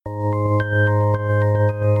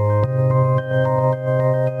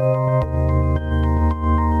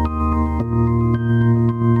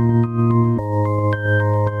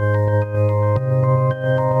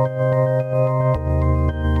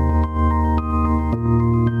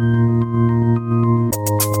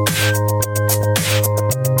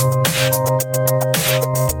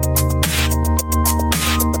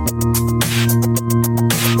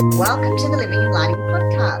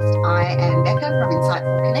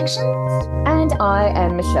Connections. And I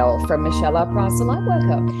am Michelle from Michelle Our Price a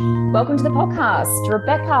Lightworker. Welcome to the podcast.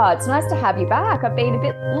 Rebecca, it's nice to have you back. I've been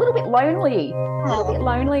a little bit lonely. A little bit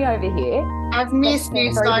lonely over here. I've missed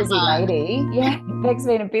you so much. lady. Yeah, Beck's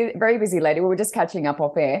been a very busy lady. We were just catching up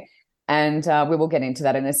off air. And we will get into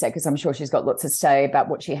that in a sec because I'm sure she's got lots to say about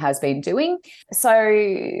what she has been doing. So,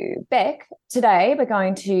 Beck, today we're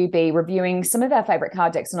going to be reviewing some of our favourite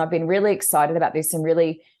card decks, and I've been really excited about this and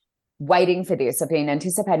really waiting for this. I've been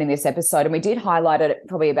anticipating this episode, and we did highlight it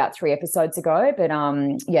probably about 3 episodes ago, but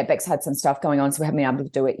Beck's had some stuff going on, so we haven't been able to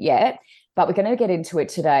do it yet. But we're going to get into it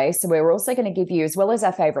today. So we're also going to give you, as well as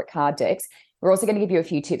our favourite card decks, we're also going to give you a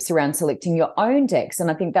few tips around selecting your own decks. And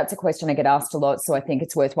I think that's a question I get asked a lot. So I think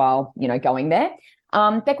it's worthwhile, going there.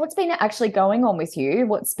 Beck, what's been actually going on with you?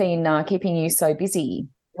 What's been keeping you so busy?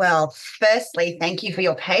 Well, firstly, thank you for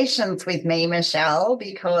your patience with me, Michelle,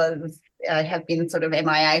 because I have been sort of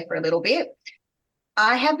MIA for a little bit.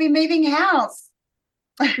 I have been moving house.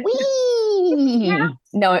 Whee!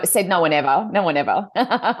 No, it said no one ever. No one ever.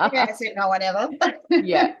 Yeah, I said no one ever.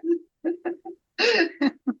 Yeah.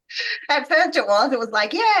 At first it was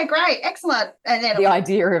like, yeah, great, excellent. And then the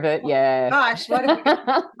idea of it, yeah. Gosh, what have we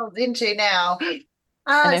got into now?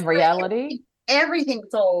 And then reality?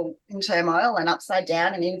 Everything's all in turmoil and upside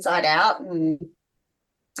down and inside out.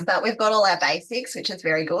 But we've got all our basics, which is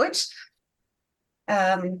very good.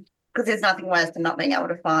 Because there's nothing worse than not being able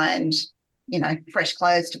to find, fresh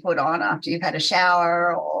clothes to put on after you've had a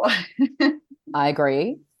shower or I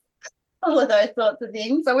agree. all of those sorts of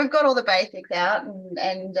things. So we've got all the basics out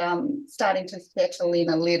and starting to settle in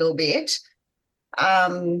a little bit.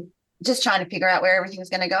 Just trying to figure out where everything's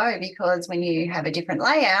going to go, because when you have a different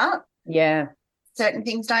layout, certain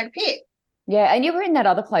things don't fit. Yeah, and you were in that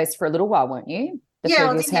other place for a little while, weren't you? The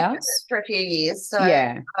previous house for a few years. So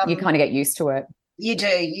you kind of get used to it. You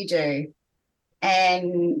do.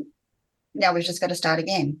 And now we've just got to start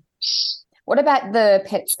again. What about the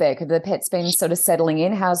pets, Beck? Have the pets been sort of settling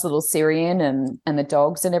in? How's little Syrian and the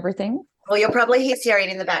dogs and everything? Well, you'll probably hear Syrian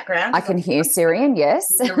in the background. I can hear Syrian,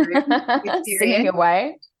 yes. Singing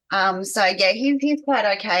away. So, yeah, he's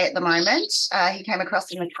quite okay at the moment. He came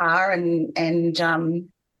across in the car and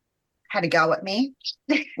had a go at me.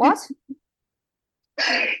 What?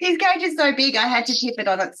 His cage is so big, I had to tip it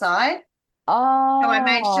on its side. Oh, so I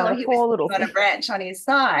made sure he was on a branch on his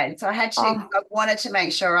side. So I wanted to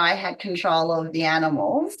make sure I had control of the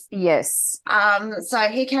animals. Yes. So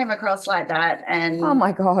he came across like that and oh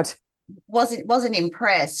my God. Wasn't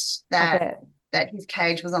impressed that his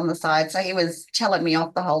cage was on the side. So he was telling me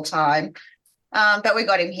off the whole time. But we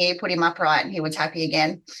got him here, put him upright, and he was happy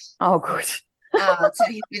again. Oh, good. So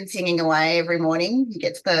he's been singing away every morning. He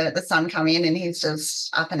gets the sun come in and he's just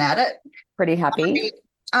up and at it. Pretty happy.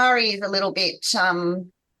 Ari is a little bit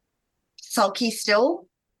sulky still.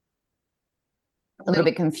 A little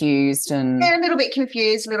bit confused and a little bit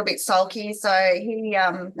confused, a little bit sulky. So he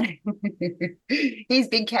his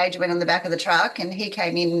big cage went on the back of the truck and he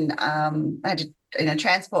came in in a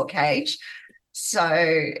transport cage. So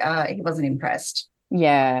he wasn't impressed.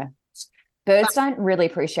 Yeah. Birds don't really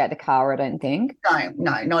appreciate the car, I don't think.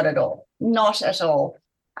 No, not at all. Not at all.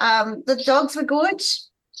 The dogs were good.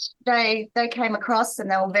 They came across and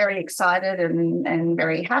they were very excited and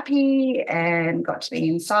very happy and got to be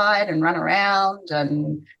inside and run around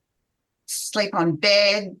and sleep on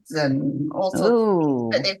beds and all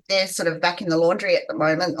sorts. But they're sort of back in the laundry at the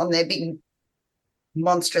moment on their big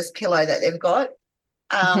monstrous pillow that they've got.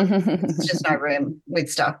 It's just no room with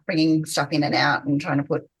stuff, bringing stuff in and out and trying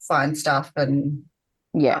to find stuff and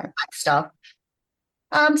stuff.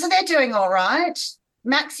 So they're doing all right.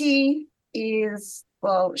 Maxie is,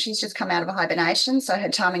 well, she's just come out of a hibernation, so her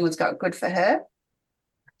timing was good for her.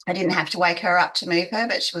 I didn't have to wake her up to move her,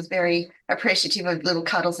 but she was very appreciative of little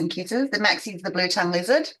cuddles and kisses. The Maxie's the blue-tongued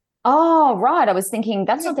lizard. Oh, right. I was thinking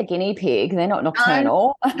that's not the guinea pig. They're not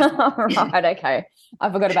nocturnal. Right, okay.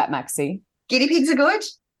 I forgot about Maxie. Guinea pigs are good.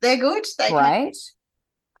 They're good. Great.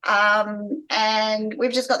 And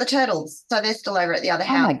we've just got the turtles, so they're still over at the other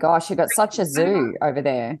house. Oh, my gosh, you've got such a zoo over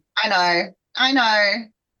there. I know.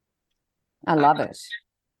 I love it.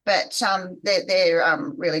 But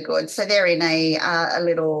they're really good. So they're in a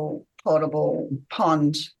little portable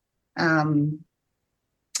pond,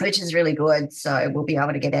 which is really good. So we'll be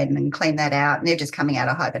able to get in and clean that out. And they're just coming out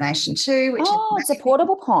of hibernation too. It's a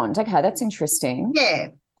portable pond. Okay, that's interesting. Yeah.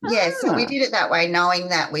 Yeah, so we did it that way, knowing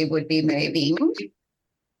that we would be moving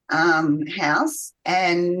house,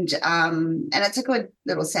 and it's a good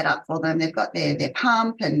little setup for them. They've got their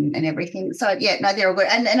pump and everything. So they're all good.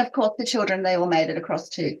 And of course the children, they all made it across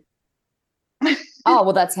too. Oh,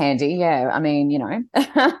 well, that's handy. Yeah. I mean,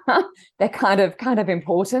 they're kind of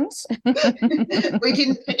important. We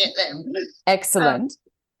didn't forget them. Excellent.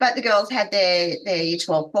 But the girls had their year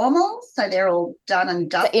 12 formal, so they're all done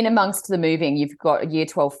and So dusted. in amongst the moving, you've got a year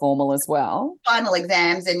 12 formal as well. Final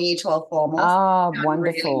exams and year 12 formals. Ah, Done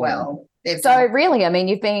wonderful. really well. So really, I mean,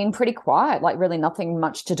 you've been pretty quiet, like really nothing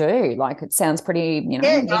much to do. Like it sounds pretty,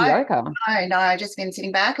 mediocre. No, I've just been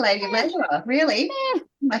sitting back, lady of leisure, really.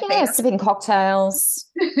 My Yeah, feet sipping cocktails.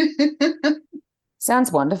 up.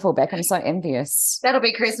 Sounds wonderful, Beck. I'm so envious. That'll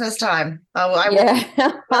be Christmas time. Oh, I will.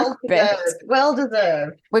 Yeah, Well I bet. deserved. Well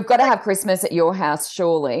deserved. We've got to have Christmas at your house,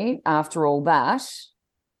 surely, after all that.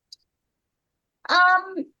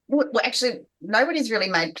 Well, actually, nobody's really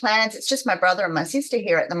made plans. It's just my brother and my sister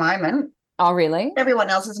here at the moment. Oh, really? Everyone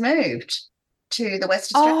else has moved to the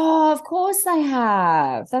West Australia. Oh, of course they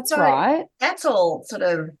have. That's So right. that's all sort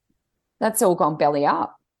of, That's all gone belly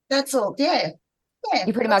up. that's all, yeah. Yeah.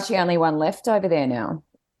 You're pretty much the only one left over there now.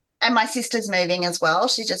 And my sister's moving as well.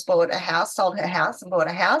 She just bought a house, sold her house and bought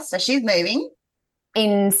a house. So she's moving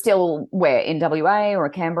In still where? In WA or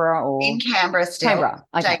Canberra or in Canberra still. Canberra?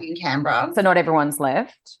 Okay. Staying in Canberra. So not everyone's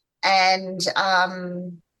left. And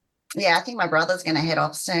yeah, I think my brother's going to head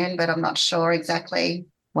off soon, but I'm not sure exactly.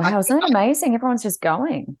 Wow, isn't that amazing? Everyone's just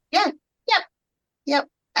going. Yep.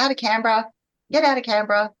 Out of Canberra. Get out of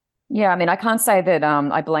Canberra. Yeah, I mean, I can't say that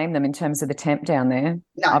I blame them in terms of the temp down there.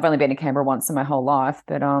 No. I've only been to Canberra once in my whole life,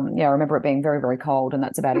 but yeah, I remember it being very, very cold, and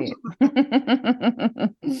that's about it.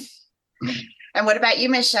 And what about you,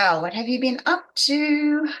 Michelle? What have you been up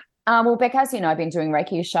to? Well, Beck, as you know, I've been doing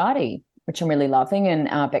Reiki Ashadi, which I'm really loving,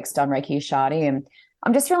 and Beck's done Reiki Ashadi, and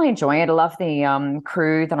I'm just really enjoying it. I love the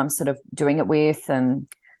crew that I'm sort of doing it with and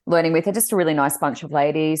learning with. They're just a really nice bunch of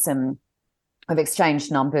ladies, and I've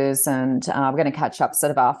exchanged numbers, and we're going to catch up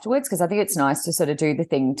sort of afterwards because I think it's nice to sort of do the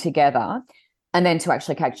thing together and then to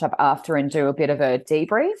actually catch up after and do a bit of a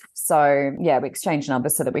debrief. So, yeah, we exchanged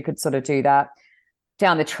numbers so that we could sort of do that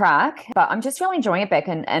down the track. But I'm just really enjoying it, Beck,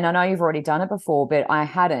 and I know you've already done it before, but I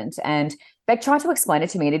hadn't. And Beck tried to explain it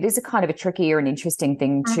to me, and it is a kind of a trickier and interesting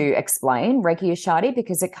thing to explain, Reiki Ashadi,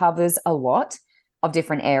 because it covers a lot of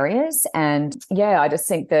different areas. And, yeah, I just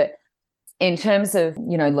think that in terms of,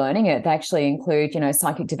 learning it, they actually include,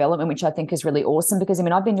 psychic development, which I think is really awesome because, I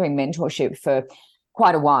mean, I've been doing mentorship for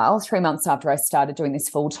quite a while, 3 months after I started doing this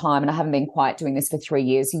full time, and I haven't been quite doing this for 3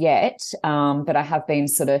 years yet, but I have been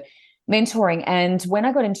sort of mentoring. And when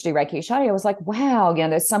I got into do Reiki Ashadi, I was like, wow,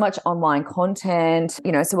 there's so much online content,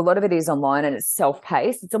 so a lot of it is online and it's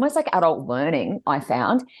self-paced. It's almost like adult learning, I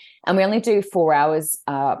found. And we only do 4 hours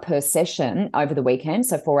per session over the weekend.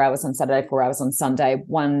 So 4 hours on Saturday, 4 hours on Sunday,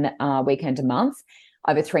 one weekend a month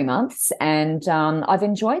over 3 months. And I've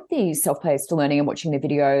enjoyed the self-paced learning and watching the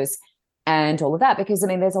videos and all of that because, I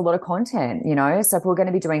mean, there's a lot of content, So if we're going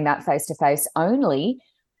to be doing that face-to-face only,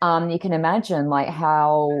 you can imagine like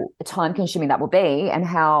how time consuming that will be and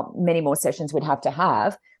how many more sessions we'd have to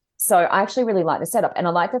have. So I actually really like the setup. And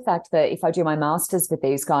I like the fact that if I do my masters with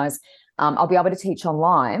these guys, I'll be able to teach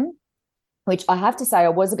online, which I have to say I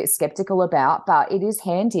was a bit skeptical about, but it is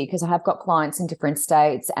handy because I have got clients in different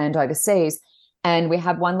states and overseas. And we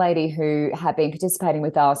have one lady who had been participating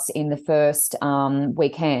with us in the first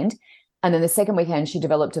weekend. And then the second weekend, she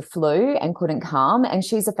developed a flu and couldn't come. And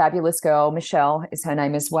she's a fabulous girl. Michelle is her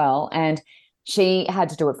name as well. And she had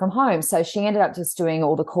to do it from home. So she ended up just doing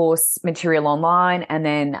all the course material online. And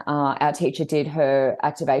then our teacher did her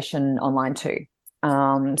activation online too.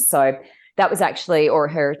 So that was actually, or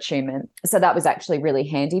her attunement. So that was actually really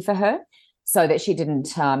handy for her so that she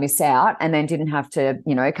didn't miss out and then didn't have to,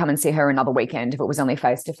 come and see her another weekend if it was only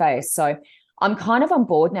face to face. So I'm kind of on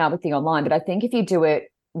board now with the online, but I think if you do it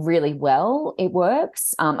really well, it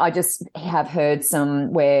works. I just have heard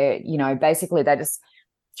some where, basically they just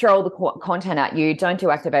throw all the content at you, don't do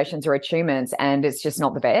activations or attunements, and it's just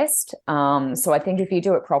not the best. So I think if you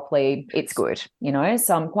do it properly, it's good,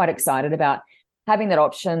 So I'm quite excited about having that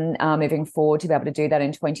option moving forward to be able to do that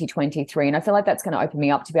in 2023. And I feel like that's going to open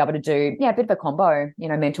me up to be able to do, a bit of a combo,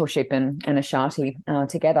 mentorship and Ashati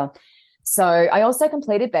together. So I also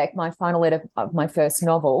completed, Beck, my final edit of my first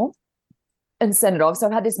novel and sent it off. So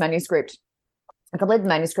I've had this manuscript. I completed the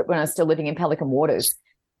manuscript when I was still living in Pelican Waters.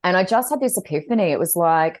 And I just had this epiphany. It was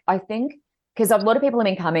like, I think, because a lot of people have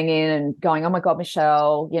been coming in and going, oh my God,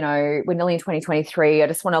 Michelle, we're nearly in 2023. I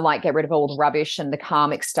just want to get rid of all the rubbish and the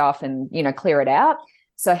karmic stuff and, clear it out.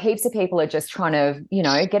 So heaps of people are just trying to,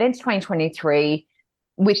 get into 2023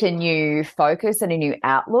 with a new focus and a new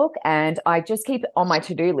outlook. And I just keep on my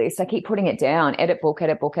to-do list. I keep putting it down, edit book,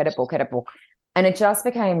 edit book, edit book, edit book. And it just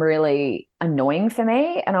became really annoying for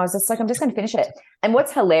me. And I was just like, I'm just going to finish it. And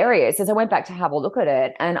what's hilarious is I went back to have a look at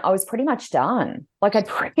it and I was pretty much done. Like I'd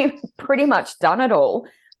pretty much done it all.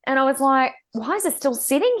 And I was like, why is it still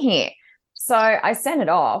sitting here? So I sent it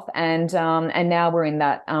off and now we're in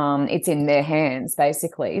that, it's in their hands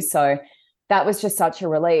basically. So that was just such a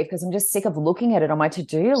relief because I'm just sick of looking at it on my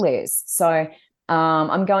to-do list. So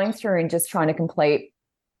I'm going through and just trying to complete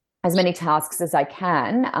as many tasks as I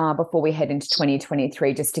can before we head into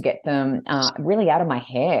 2023 just to get them really out of my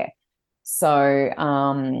hair. So,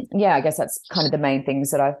 yeah, I guess that's kind of the main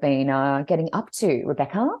things that I've been getting up to,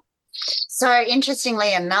 Rebecca. So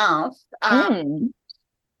interestingly enough,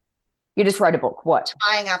 you just wrote a book. What?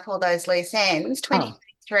 Tying up all those loose ends,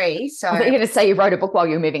 2023. So I thought you were going to say you wrote a book while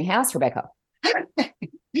you were moving house, Rebecca.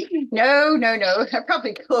 No. I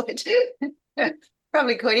probably could.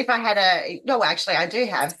 Probably could if I had no, actually I do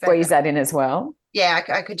have. Squeeze that in as well. Yeah,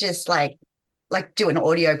 I could just like do an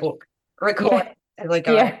audio book, record as I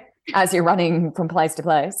go. Yeah, as you're running from place to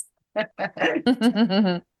place.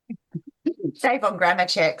 Save on grammar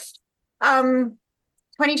checks.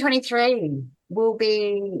 2023 will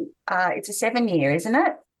be, it's a 7-year, isn't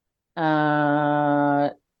it?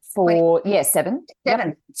 7.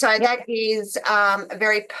 Yep. So that is a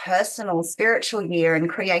very personal, spiritual year and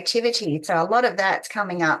creativity. So a lot of that's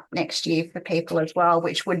coming up next year for people as well,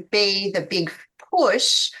 which would be the big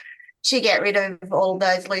push to get rid of all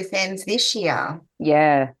those loose ends this year.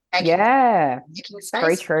 Yeah. Making space.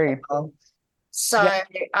 Very true. So,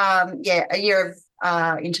 a year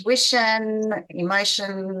of intuition,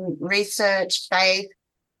 emotion, research, faith,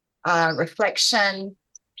 reflection.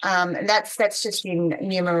 And that's just in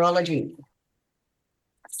numerology.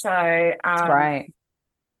 So right.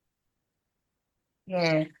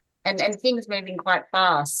 Yeah. And things moving quite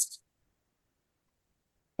fast.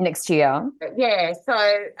 Next year. Yeah.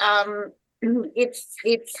 So it's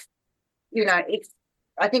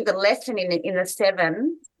I think the lesson in the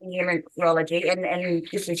 7 in numerology, and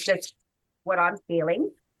this is just what I'm feeling,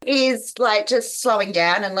 is like just slowing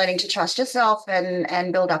down and learning to trust yourself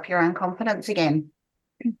and build up your own confidence again.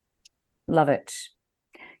 Love it.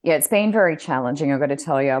 Yeah, it's been very challenging. I've got to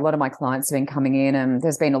tell you, a lot of my clients have been coming in and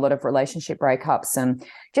there's been a lot of relationship breakups and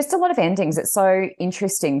just a lot of endings. It's so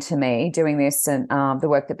interesting to me doing this and the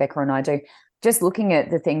work that Becca and I do, just looking at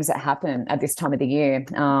the things that happen at this time of the year,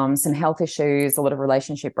 some health issues, a lot of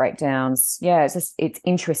relationship breakdowns. Yeah, it's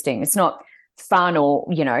interesting. It's not fun or,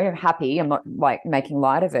 happy. I'm not like making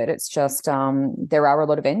light of it. It's just there are a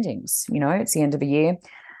lot of endings, it's the end of the year,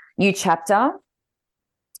 new chapter.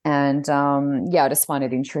 And I just find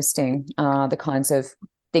it interesting, the kinds of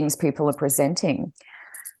things people are presenting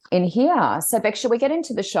in here. So, Beck, should we get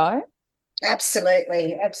into the show?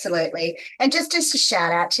 Absolutely. And just a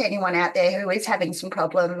shout out to anyone out there who is having some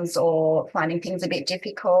problems or finding things a bit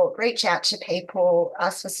difficult. Reach out to people,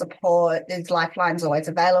 ask for support. There's lifelines always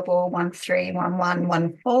available,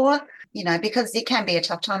 131114. Because it can be a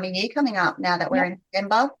tough time of year coming up now that we're in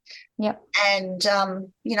December. Yep. And,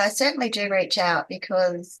 certainly do reach out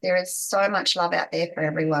because there is so much love out there for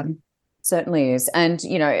everyone. Certainly is. And,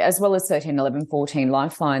 as well as 13, 11, 14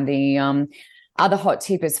 Lifeline, the other hot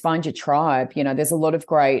tip is find your tribe. There's a lot of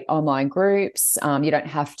great online groups. You don't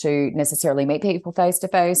have to necessarily meet people face to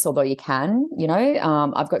face, although you can,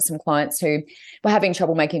 I've got some clients who were having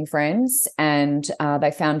trouble making friends and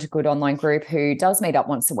they found a good online group who does meet up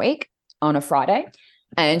once a week on a Friday.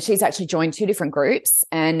 And she's actually joined 2 different groups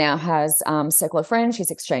and now has circle of friends.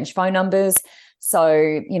 She's exchanged phone numbers.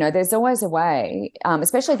 So, there's always a way,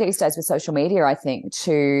 especially these days with social media, I think,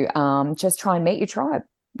 to just try and meet your tribe,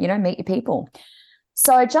 meet your people.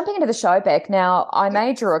 So jumping into the show, Beck, now I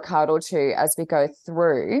may draw a card or two as we go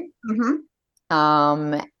through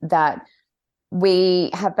that we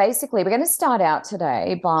have we're going to start out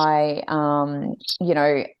today by,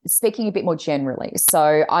 speaking a bit more generally.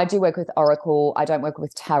 So I do work with Oracle. I don't work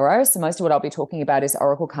with Tarot. So most of what I'll be talking about is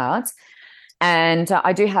Oracle cards. And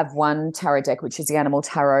I do have one tarot deck, which is the Animal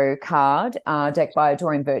Tarot card deck by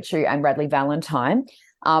Doreen Virtue and Radley Valentine,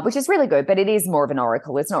 which is really good, but it is more of an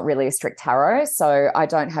oracle. It's not really a strict tarot. So I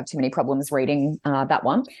don't have too many problems reading that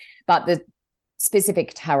one. But the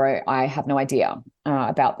specific tarot, I have no idea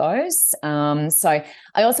about those. So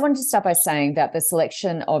I also wanted to start by saying that the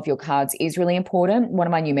selection of your cards is really important. One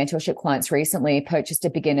of my new mentorship clients recently purchased a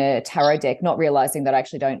beginner tarot deck, not realizing that I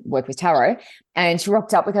actually don't work with tarot. And she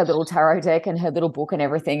rocked up with her little tarot deck and her little book and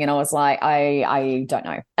everything. And I was like, I don't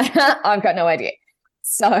know. I've got no idea.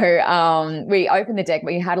 So we opened the deck,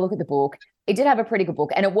 we had a look at the book. It did have a pretty good book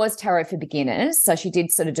and it was tarot for beginners. So she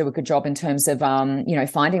did sort of do a good job in terms of,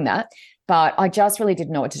 finding that. but I just really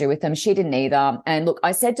didn't know what to do with them. She didn't either. And look,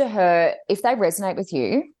 I said to her, if they resonate with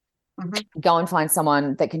you, go and find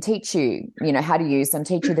someone that can teach you, how to use them,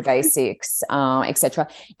 teach you the basics, etc.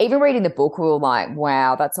 Even reading the book, we were like,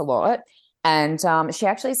 wow, that's a lot. And she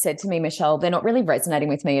actually said to me, Michelle, they're not really resonating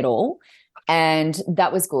with me at all. And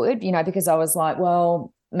that was good, because I was like,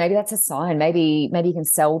 well, maybe that's a sign. Maybe you can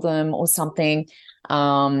sell them or something.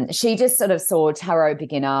 She just sort of saw tarot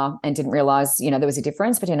beginner and didn't realize, there was a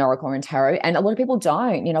difference between oracle and tarot. And a lot of people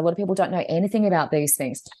don't, a lot of people don't know anything about these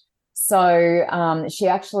things. So she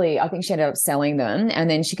actually, I think she ended up selling them. And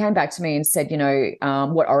then she came back to me and said,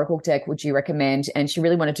 what oracle deck would you recommend? And she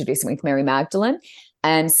really wanted to do something with Mary Magdalene.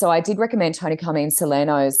 And so I did recommend Tony Carmine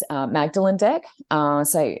Salerno's Magdalene deck.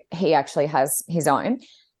 So he actually has his own.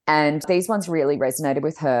 And these ones really resonated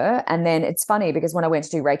with her. And then it's funny because when I went to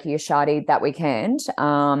do Reiki Ashadi that weekend,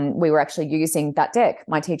 we were actually using that deck.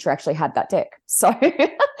 My teacher actually had that deck. So we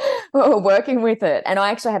were working with it. And I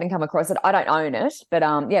actually hadn't come across it. I don't own it. But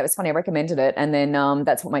it was funny. I recommended it. And then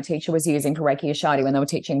that's what my teacher was using for Reiki Ashadi when they were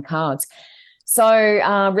teaching cards. So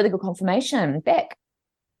really good confirmation. Beck.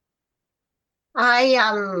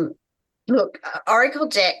 Look, oracle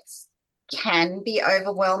decks can be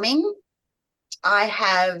overwhelming. I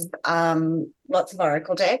have lots of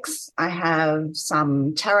oracle decks. I have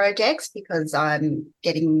some tarot decks because I'm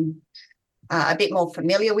getting a bit more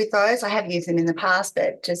familiar with those. I have used them in the past,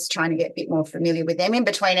 but just trying to get a bit more familiar with them in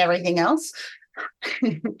between everything else.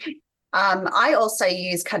 I also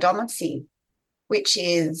use cardomancy, which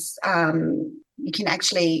is you can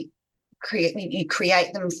actually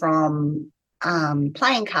create them from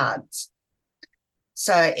playing cards.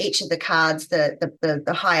 So each of the cards, the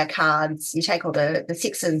higher cards, you take all the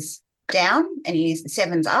sixes down and you use the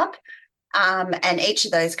sevens up. And each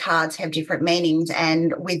of those cards have different meanings.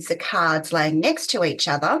 And with the cards laying next to each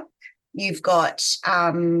other, you've got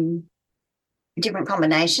different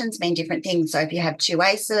combinations mean different things. So if you have two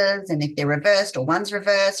aces and if they're reversed or one's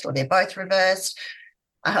reversed or they're both reversed,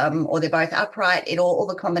 or they're both upright, all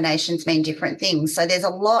the combinations mean different things. So there's a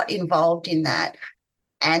lot involved in that.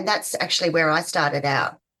 And that's actually where I started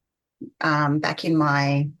out back in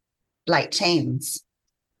my late teens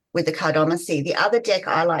with the cardomancy. The other deck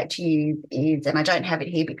I like to use is, and I don't have it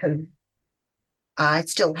here because I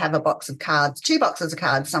still have a box of cards, 2 boxes of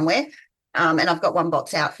cards somewhere, and I've got 1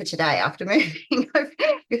 box out for today after moving.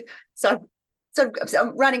 So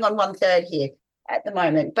I'm running on 1/3 here at the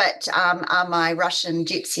moment, but are my Russian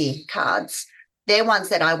Gypsy cards. They're ones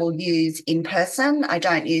that I will use in person. I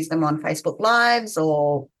don't use them on Facebook Lives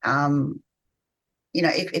or,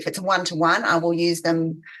 if it's a one-to-one, I will use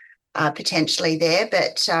them potentially there,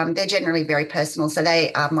 but they're generally very personal. So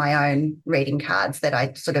they are my own reading cards that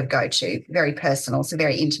I sort of go to, very personal, so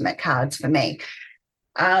very intimate cards for me.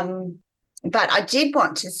 But I did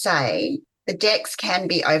want to say the decks can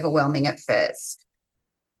be overwhelming at first,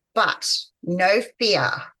 but no fear,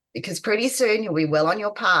 because pretty soon you'll be well on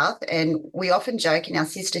your path. And we often joke in our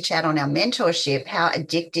sister chat on our mentorship how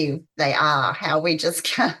addictive they are, how we just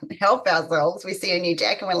can't help ourselves. We see a new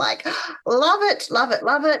deck and we're like, love it, love it,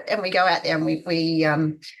 love it. And we go out there and we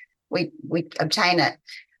obtain it.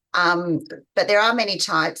 But there are many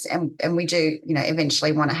types and we do,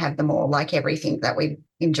 eventually want to have them all, like everything that we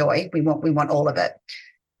enjoy. We want all of it.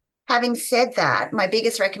 Having said that, my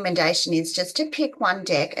biggest recommendation is just to pick one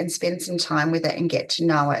deck and spend some time with it and get to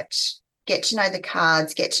know it. Get to know the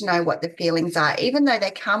cards, get to know what the feelings are, even though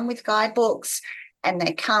they come with guidebooks and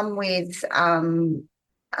they come with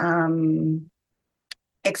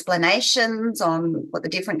explanations on what the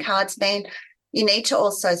different cards mean. You need to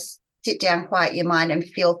also sit down, quiet your mind and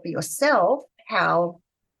feel for yourself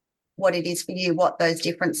what it is for you, what those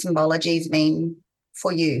different symbologies mean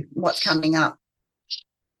for you, what's coming up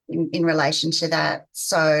in relation to that.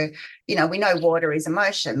 So, we know water is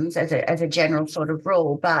emotions as a general sort of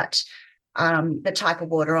rule, but the type of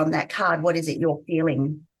water on that card, what is it you're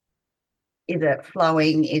feeling? Is it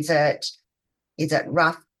flowing? Is it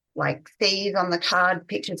rough, like seas on the card,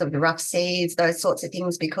 pictures of the rough seas, those sorts of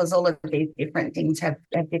things, because all of these different things have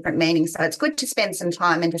different meanings. So it's good to spend some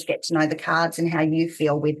time and just get to know the cards and how you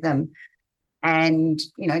feel with them and,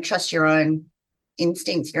 trust your own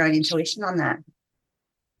instincts, your own intuition on that.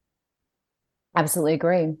 Absolutely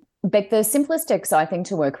agree. Beck, the simplest decks I think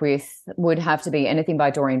to work with would have to be anything by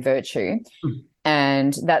Doreen Virtue.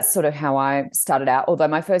 And that's sort of how I started out, although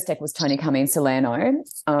my first deck was Tony Carmine Salerno,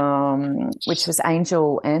 which was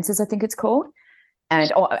Angel Answers, I think it's called, and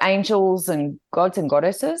Angels and Gods and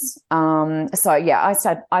Goddesses. So, yeah,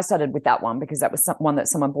 I started with that one because that was one that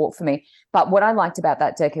someone bought for me. But what I liked about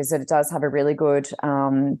that deck is that it does have a really good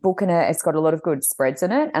book in it. It's got a lot of good spreads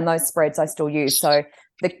in it, and those spreads I still use. So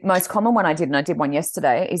the most common one I did, and I did one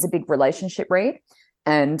yesterday, is a big relationship read.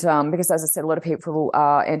 And because, as I said, a lot of people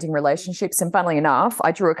are ending relationships. And funnily enough,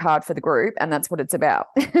 I drew a card for the group, and that's what it's about.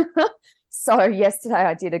 So yesterday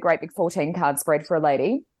I did a great big 14 card spread for a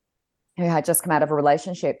lady who had just come out of a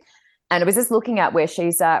relationship. And it was just looking at where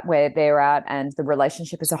she's at, where they're at, and the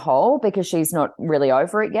relationship as a whole, because she's not really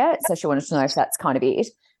over it yet. So she wanted to know if that's kind of it.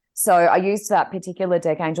 So I used that particular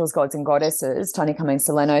deck, Angels, Gods and Goddesses, Tony Cummings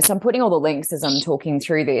Soleno. So I'm putting all the links as I'm talking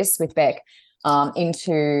through this with Beck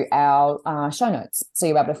into our show notes. So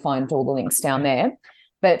you're able to find all the links down there.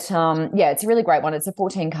 But yeah, it's a really great one. It's a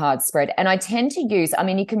 14 card spread. And I tend to use, I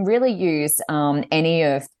mean, you can really use any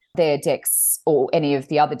of their decks or any of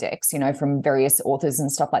the other decks, you know, from various authors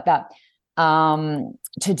and stuff like that,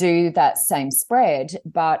 to do that same spread.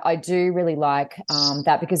 But I do really like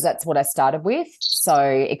that because that's what I started with. So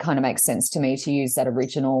it kind of makes sense to me to use that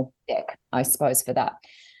original deck, I suppose, for that.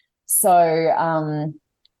 So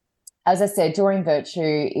as I said, Doreen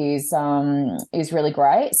Virtue is really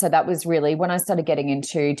great. So that was really when I started getting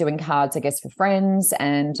into doing cards, I guess, for friends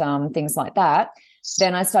and things like that.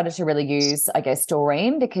 Then I started to really use, I guess,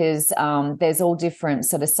 Doreen, because there's all different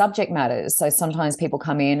sort of subject matters. So sometimes people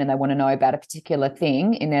come in and they want to know about a particular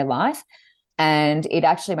thing in their life, and it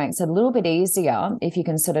actually makes it a little bit easier if you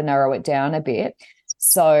can sort of narrow it down a bit.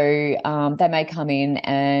 So they may come in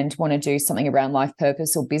and want to do something around life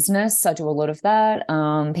purpose or business. I do a lot of that.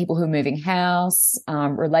 People who are moving house,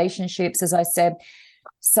 relationships, as I said.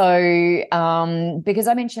 So because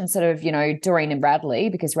I mentioned sort of, you know, Doreen and Radley,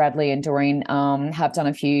 because Radley and Doreen have done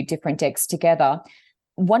a few different decks together.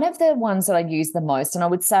 One of the ones that I use the most, and I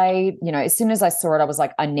would say, you know, as soon as I saw it, I was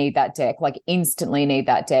like, I need that deck, like instantly need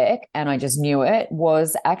that deck. And I just knew it,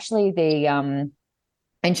 was actually the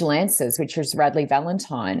Angel Answers, which was Radley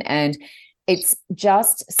Valentine. And it's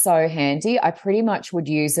just so handy. I pretty much would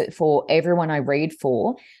use it for everyone I read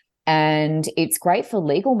for. And it's great for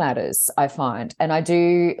legal matters, I find. And I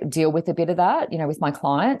do deal with a bit of that, you know, with my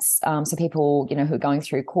clients. So people, you know, who are going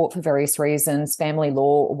through court for various reasons, family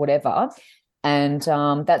law or whatever. And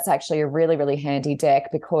that's actually a really, really handy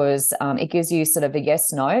deck because it gives you sort of a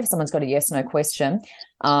yes, no, if someone's got a yes, no question,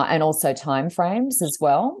 and also timeframes as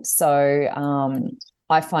well. So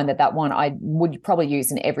I find that one I would probably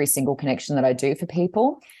use in every single connection that I do for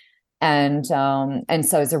people. And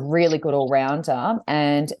so it's a really good all-rounder.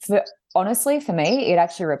 And honestly, for me, it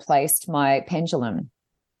actually replaced my pendulum.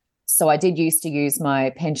 So I did used to use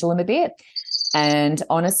my pendulum a bit. And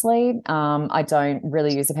honestly, I don't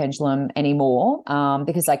really use a pendulum anymore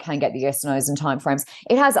because I can get the yes, no's and timeframes.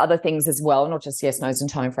 It has other things as well, not just yes, no's and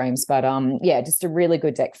timeframes, but yeah, just a really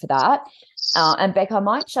good deck for that. And Beck, I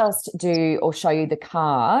might just do or show you the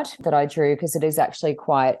card that I drew because it is actually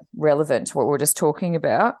quite relevant to what we were just talking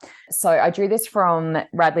about. So I drew this from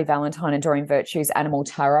Radley Valentine and Doreen Virtue's Animal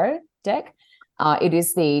Tarot deck. It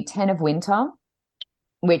is the 10 of Winter,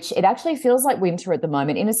 which it actually feels like winter at the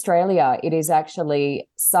moment. In Australia, it is actually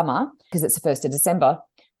summer because it's the 1st of December,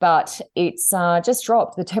 but it's just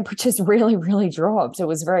dropped. The temperature's really, really dropped. It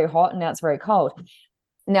was very hot and now it's very cold.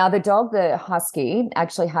 Now, the dog, the husky,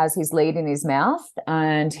 actually has his lead in his mouth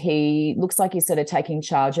and he looks like he's sort of taking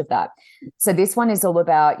charge of that. So this one is all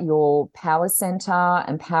about your power center,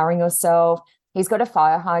 empowering yourself. He's got a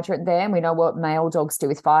fire hydrant there, and we know what male dogs do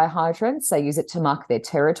with fire hydrants. They use it to mark their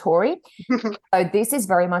territory. So this is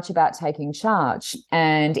very much about taking charge,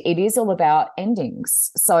 and it is all about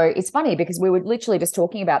endings. So it's funny because we were literally just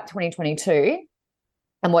talking about 2022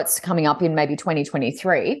 and what's coming up in maybe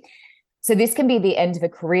 2023. So this can be the end of a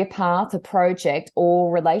career path, a project,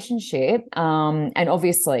 or relationship. And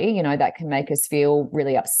obviously, you know, that can make us feel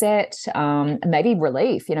really upset, maybe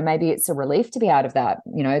relief, you know, maybe it's a relief to be out of that,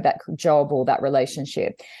 you know, that job or that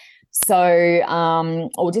relationship. So,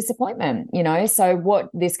 or disappointment, you know. So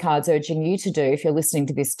what this card's urging you to do, if you're listening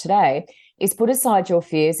to this today, is put aside your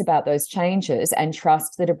fears about those changes and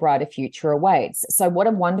trust that a brighter future awaits. So what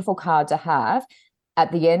a wonderful card to have at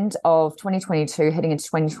the end of 2022, heading into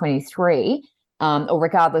 2023, or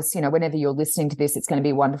regardless, you know, whenever you're listening to this, it's going to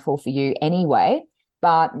be wonderful for you anyway.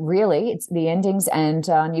 But really, it's the endings and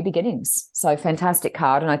new beginnings. So fantastic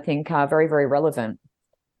card, and I think very, very relevant.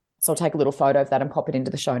 So I'll take a little photo of that and pop it into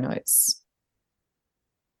the show notes.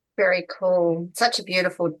 Very cool. Such a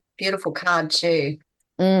beautiful, beautiful card too.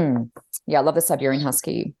 Yeah, I love the Siberian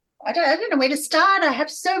Husky. I don't know where to start. I have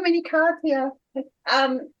so many cards here.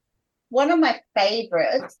 One of my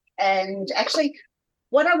favorites, and actually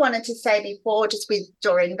what I wanted to say before, just with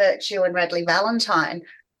Doreen Virtue and Radley Valentine,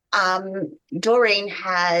 Doreen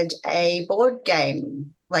had a board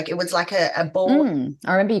game Like it was like a ball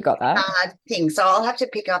I remember you got that. thing. So I'll have to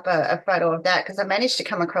pick up a photo of that because I managed to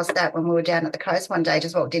come across that when we were down at the coast one day.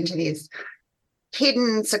 Just walked into this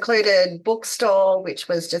hidden, secluded bookstore, which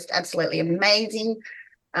was just absolutely amazing.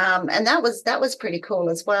 And that was pretty cool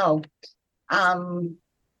as well.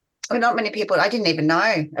 Well, not many people, I didn't even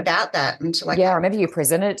know about that until I remember you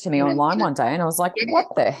presented it to me online one day and I was like,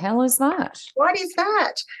 what the hell is that? What is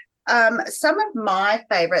that? Some of my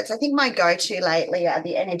favorites, I think my go-to lately are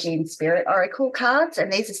the Energy and Spirit Oracle cards,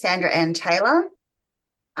 and these are Sandra Ann Taylor.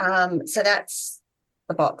 So that's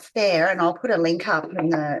the box there, and I'll put a link up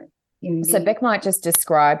So Beck might just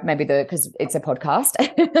describe maybe because it's a podcast,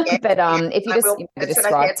 but if you just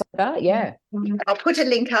describe that, I'll put a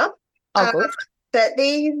link up. Oh, good. But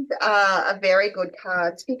these are very good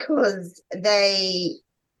cards because they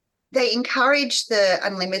encourage the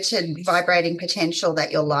unlimited vibrating potential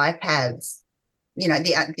that your life has. You know,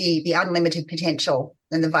 the unlimited potential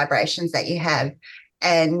and the vibrations that you have,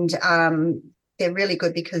 and they're really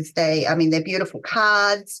good because they're beautiful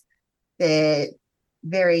cards. They're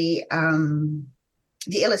very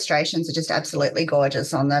the illustrations are just absolutely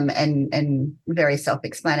gorgeous on them and very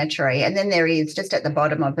self-explanatory. And then there is just at the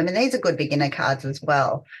bottom of them, and these are good beginner cards as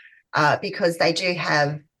well, because they do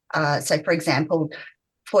have, so for example,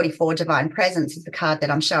 44 Divine Presence is the card that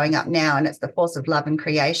I'm showing up now, and it's the force of love and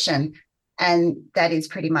creation. And that is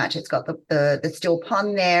pretty much, it's got the still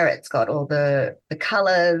pond there, it's got all the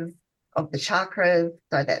colours of the chakras,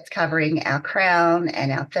 so that's covering our crown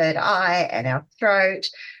and our third eye and our throat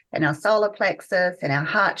and our solar plexus and our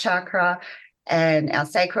heart chakra and our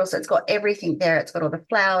sacral. So it's got everything there. It's got all the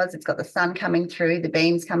flowers, it's got the sun coming through, the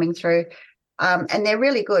beams coming through. And they're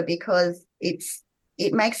really good because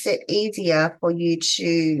it makes it easier for you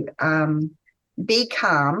to be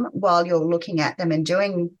calm while you're looking at them and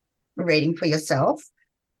doing reading for yourself,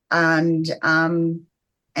 and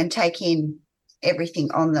take in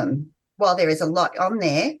everything on them. While there is a lot on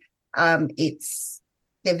there, they're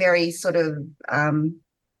very sort of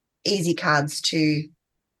easy cards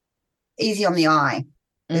easy on the eye.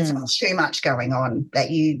 There's not too much going on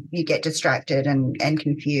that you get distracted and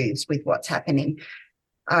confused with what's happening.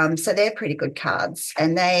 So they're pretty good cards.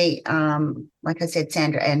 And they, like I said,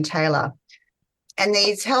 Sandra Ann Taylor. And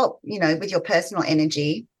these help, with your personal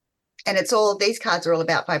energy. And these cards are all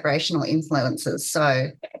about vibrational influences. So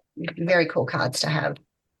very cool cards to have.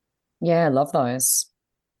 Yeah, I love those.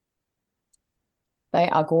 They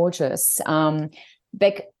are gorgeous.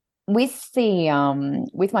 Beck, with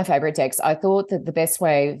my favorite decks, I thought that the best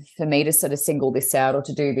way for me to sort of single this out or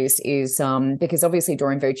to do this is because obviously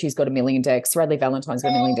Doreen Virtue's got a million decks, Radleigh Valentine's got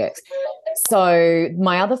a million decks. So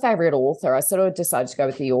my other favorite author, I sort of decided to go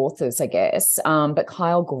with the authors, I guess. But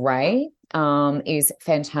Kyle Gray is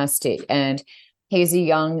fantastic, and he's a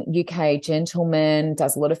young UK gentleman,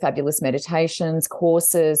 does a lot of fabulous meditations,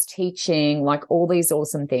 courses, teaching, like all these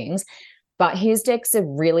awesome things. But his decks are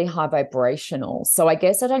really high vibrational. So I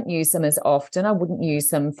guess I don't use them as often. I wouldn't use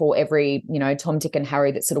them for every, Tom, Dick and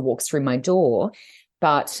Harry that sort of walks through my door.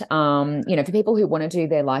 But, for people who want to do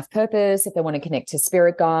their life purpose, if they want to connect to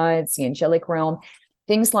spirit guides, the angelic realm,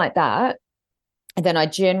 things like that, then I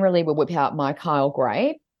generally will whip out my Kyle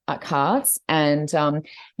Gray cards. And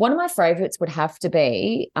one of my favorites would have to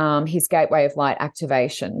be his Gateway of Light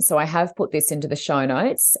activation. So I have put this into the show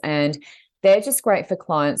notes, and they're just great for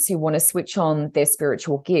clients who want to switch on their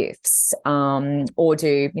spiritual gifts or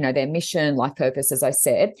do, their mission, life purpose, as I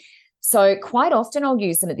said. So quite often I'll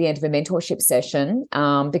use them at the end of a mentorship session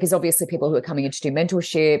because obviously people who are coming in to do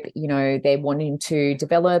mentorship, they're wanting to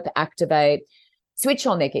develop, activate, switch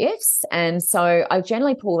on their gifts. And so I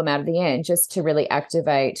generally pull them out at the end just to really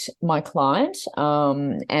activate my client.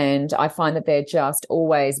 And I find that they're just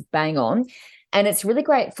always bang on. And it's really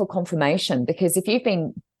great for confirmation, because if you've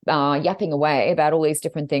been yapping away about all these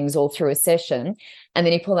different things all through a session, and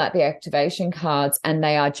then you pull out the activation cards and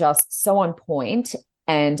they are just so on point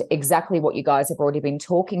and exactly what you guys have already been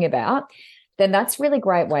talking about, then that's a really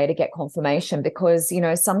great way to get confirmation. Because,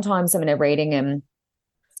 sometimes I'm in a reading and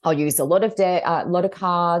I'll use a lot of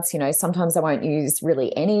cards, sometimes I won't use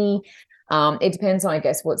really any. It depends on, I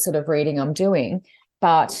guess, what sort of reading I'm doing.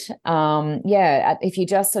 But if you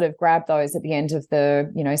just sort of grab those at the end of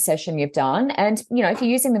the, session you've done, and, if you're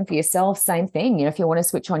using them for yourself, same thing. If you want to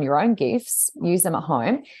switch on your own gifts, use them at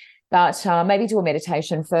home, but maybe do a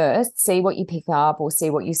meditation first, see what you pick up or see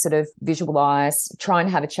what you sort of visualize, try and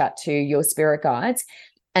have a chat to your spirit guides,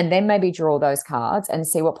 and then maybe draw those cards and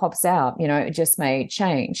see what pops out. It just may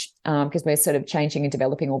change because we're sort of changing and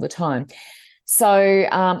developing all the time. So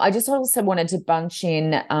I just also wanted to bunch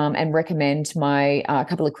in and recommend my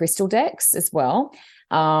couple of crystal decks as well.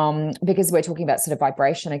 because we're talking about sort of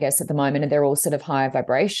vibration, I guess, at the moment, and they're all sort of high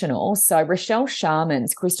vibrational. So Rochelle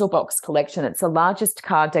Sharman's Crystal Box collection, it's the largest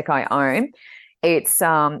card deck I own. It's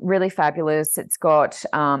really fabulous. It's got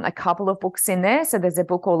a couple of books in there. So there's a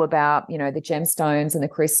book all about, the gemstones and the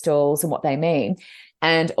crystals and what they mean.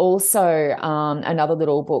 And also another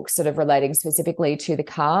little book sort of relating specifically to the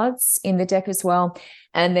cards in the deck as well.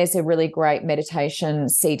 And there's a really great meditation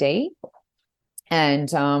CD. And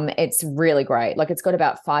it's really great. Like, it's got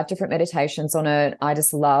about 5 different meditations on it. I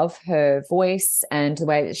just love her voice and the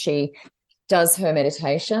way that she does her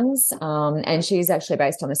meditations. And she's actually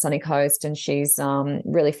based on the sunny coast, and she's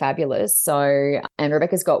really fabulous. So, and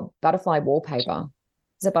Rebecca's got butterfly wallpaper.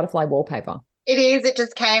 Is it butterfly wallpaper? It is. It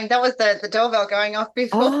just came. That was the doorbell going off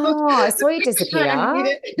before. Oh, I saw you disappear.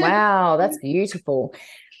 Wow, that's beautiful.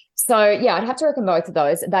 So, yeah, I'd have to recommend both of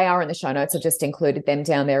those. They are in the show notes. I've just included them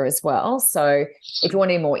down there as well. So if you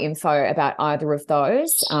want any more info about either of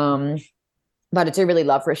those, but I do really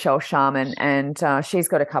love Rochelle Sharman, and she's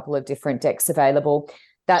got a couple of different decks available.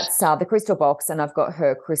 That's the Crystal Box, and I've got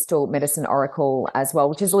her Crystal Medicine Oracle as well,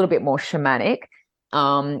 which is a little bit more shamanic.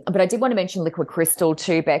 But I did want to mention Liquid Crystal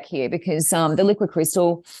too, Beck, here, because the Liquid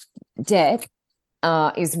Crystal deck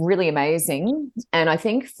is really amazing. And I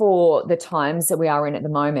think for the times that we are in at the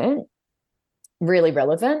moment, really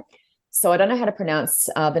relevant. So I don't know how to pronounce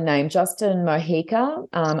the name. Justin Mojica,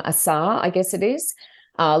 Asar, I guess it is.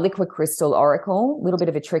 Liquid Crystal Oracle, a little bit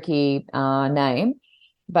of a tricky name.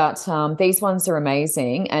 But these ones are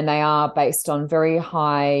amazing, and they are based on very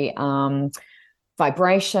high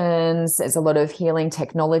vibrations. There's a lot of healing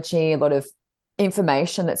technology, a lot of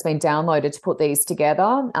information that's been downloaded to put these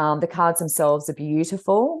together. The cards themselves are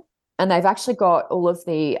beautiful, and they've actually got all of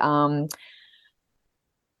the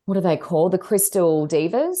what are they called? The Crystal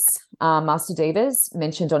Divas, Master Divas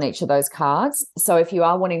mentioned on each of those cards. So if you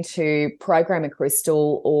are wanting to program a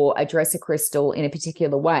crystal or address a crystal in a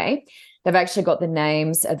particular way, they've actually got the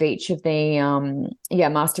names of each of the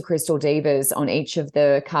Master Crystal Divas on each of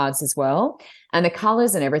the cards as well. And the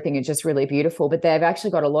colors and everything are just really beautiful, but they've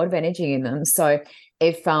actually got a lot of energy in them. So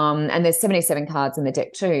if and there's 77 cards in the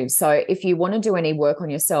deck too. So if you want to do any work on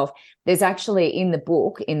yourself, there's actually in the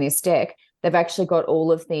book, in this deck, they've actually got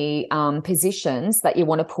all of the positions that you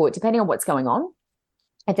want to put, depending on what's going on.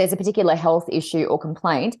 If there's a particular health issue or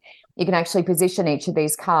complaint, you can actually position each of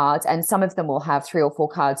these cards, and some of them will have 3 or 4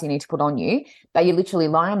 cards you need to put on you, but you literally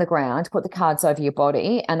lie on the ground, put the cards over your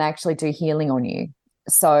body, and they actually do healing on you.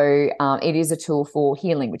 So it is a tool for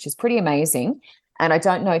healing, which is pretty amazing. And I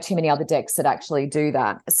don't know too many other decks that actually do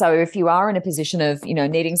that. So if you are in a position of,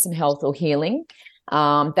 needing some health or healing,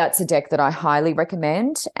 that's a deck that I highly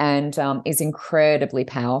recommend, and is incredibly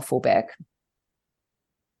powerful, Beck.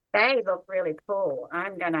 They look really cool.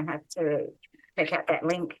 I'm going to have to check out that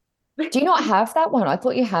link. Do you not have that one? I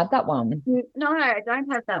thought you had that one. No, I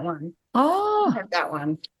don't have that one. Oh, I don't have that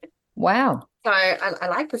one. Wow. So I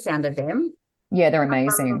like the sound of them. Yeah, they're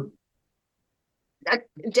amazing. A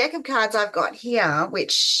deck of cards I've got here,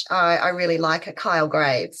 which I really like, are Kyle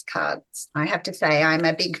Graves cards. I have to say I'm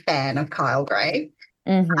a big fan of Kyle Grave.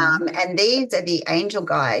 Mm-hmm. And these are the Angel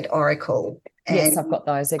Guide Oracle. And, yes, I've got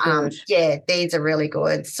those. They're good. Yeah, these are really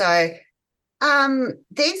good. So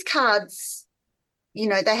these cards,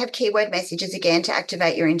 they have keyword messages again to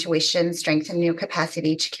activate your intuition, strengthen your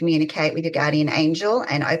capacity to communicate with your guardian angel,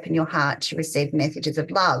 and open your heart to receive messages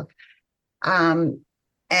of love. And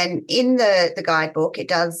in the guidebook, it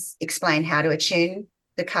does explain how to attune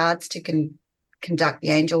the cards to conduct the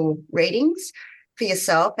angel readings for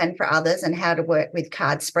yourself and for others, and how to work with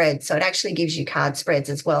card spreads. So it actually gives you card spreads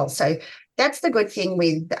as well. So that's the good thing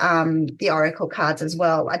with the oracle cards as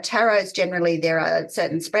well. Tarots, generally, there are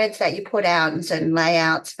certain spreads that you put out and certain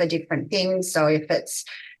layouts for different things. So if it's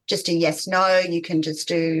just a yes, no, you can just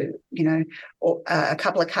do, a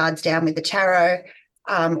couple of cards down with the tarot,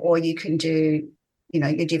 or you can do,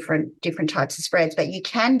 your different types of spreads. But you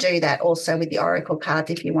can do that also with the oracle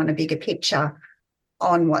cards if you want a bigger picture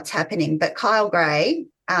on what's happening. But Kyle Gray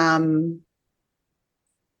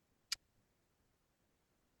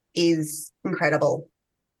is incredible.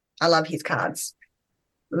 I love his cards.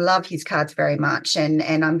 Love his cards very much, and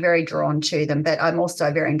I'm very drawn to them. But I'm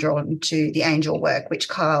also very drawn to the angel work, which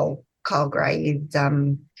Kyle Gray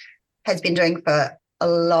has been doing for a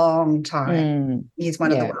long time. He's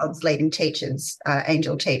one of the world's leading teachers,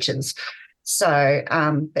 angel teachers. So,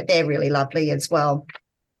 but they're really lovely as well.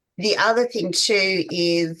 The other thing too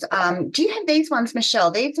is, do you have these ones,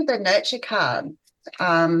 Michelle? These are the nurture cards.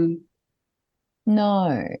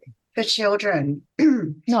 No. For children.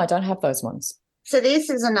 No, I don't have those ones. So this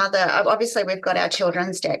is another, obviously we've got our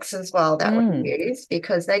children's decks as well that we use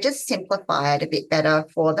because they just simplify it a bit better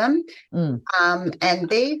for them. And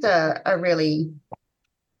these are really,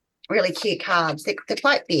 really cute cards. They're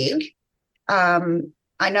quite big.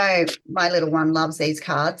 I know my little one loves these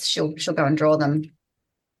cards. She'll go and draw them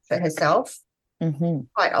for herself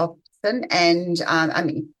quite often. And I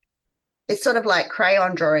mean, it's sort of like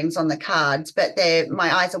crayon drawings on the cards, but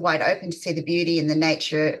my eyes are wide open to see the beauty and the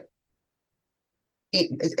nature,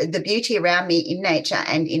 the beauty around me in nature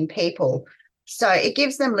and in people. So it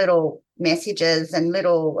gives them little messages and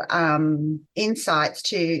little insights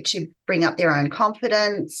to bring up their own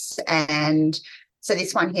confidence. And so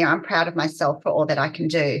this one here, I'm proud of myself for all that I can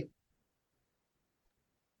do.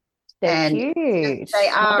 They're cute. They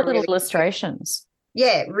are little really illustrations.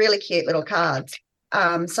 Yeah, really cute little cards.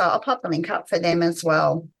 So I'll pop the link up for them as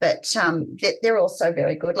well. But they're also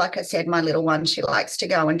very good. Like I said, my little one, she likes to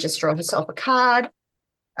go and just draw herself a card.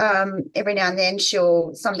 Every now and then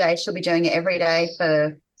some days she'll be doing it every day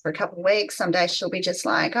for a couple of weeks. Some days she'll be just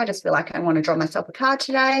like, I just feel like I want to draw myself a card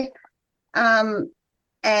today. And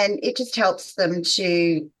it just helps them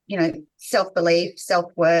to, self-belief,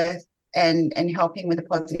 self-worth, and helping with a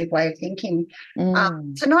positive way of thinking.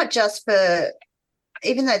 So not just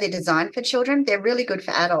even though they're designed for children, they're really good for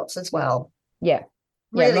adults as well. Yeah.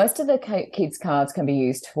 Really. Most of the kids' cards can be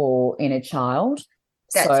used for inner child.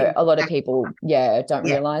 That's so a lot of people, don't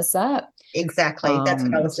realise that. Exactly. That's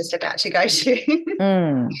what I was just about to go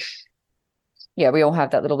to. Yeah, we all have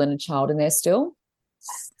that little inner child in there still.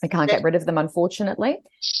 We can't get rid of them, unfortunately.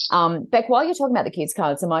 Beck, while you're talking about the kids'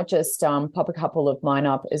 cards, I might just pop a couple of mine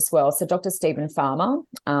up as well. So Dr. Stephen Farmer,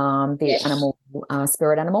 the animal,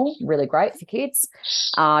 spirit animal, really great for kids.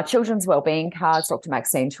 Children's Wellbeing cards, Dr.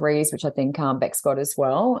 Maxine Therese, which I think Beck's got as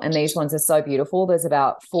well. And these ones are so beautiful. There's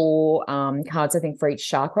about 4 cards, I think, for each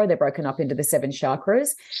chakra. They're broken up into the 7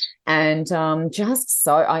 chakras. And just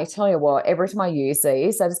so, I tell you what, every time I use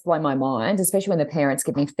these, they just blow my mind, especially when the parents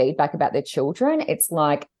give me feedback about their children. It's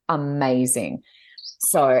like amazing.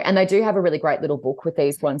 So, and they do have a really great little book with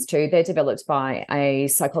these ones too. They're developed by a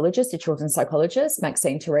psychologist, a children's psychologist,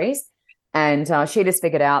 Maxine Therese. And she just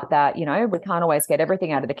figured out that, we can't always get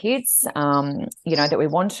everything out of the kids, that we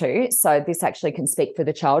want to. So this actually can speak for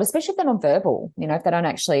the child, especially if they're nonverbal, if they don't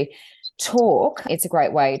actually talk. It's a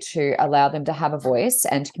great way to allow them to have a voice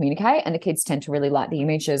and to communicate. And the kids tend to really like the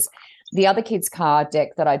images. The other kids' card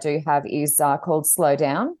deck that I do have is called Slow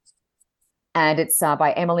Down. And it's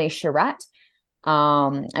by Emily Sherratt.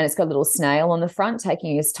 And it's got a little snail on the front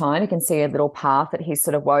taking his time. You can see a little path that he's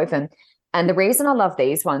sort of woven. And the reason I love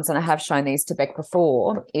these ones, and I have shown these to Beck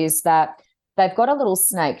before, is that they've got a little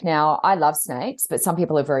snake. Now, I love snakes, but some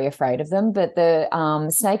people are very afraid of them. But the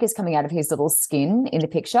snake is coming out of his little skin in the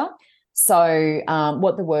picture. So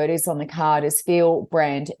what the word is on the card is feel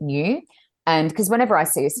brand new. And because whenever I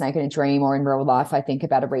see a snake in a dream or in real life, I think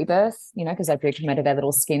about a rebirth, because they do come out of their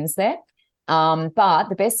little skins there. But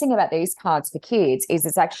the best thing about these cards for kids is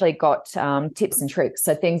it's actually got tips and tricks,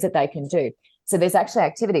 so things that they can do. So there's actually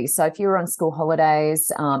activities. So if you're on school holidays,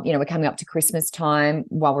 we're coming up to Christmas time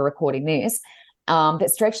while we're recording this, that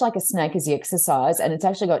Stretch Like a Snake is the exercise, and it's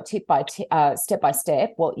actually got step by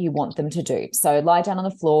step what you want them to do. So lie down on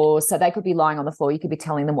the floor. So they could be lying on the floor. You could be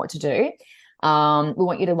telling them what to do. We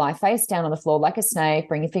want you to lie face down on the floor like a snake,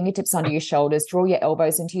 bring your fingertips under your shoulders, draw your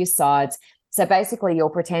elbows into your sides. So basically you're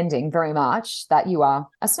pretending very much that you are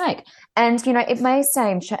a snake. And, it may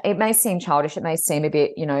seem childish. It may seem a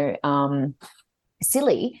bit,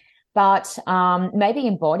 silly, but maybe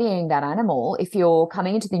embodying that animal, if you're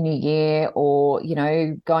coming into the new year or,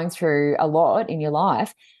 going through a lot in your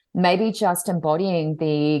life, maybe just embodying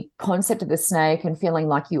the concept of the snake and feeling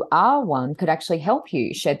like you are one could actually help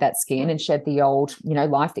you shed that skin and shed the old,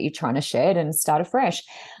 life that you're trying to shed and start afresh.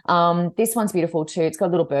 This one's beautiful too. It's got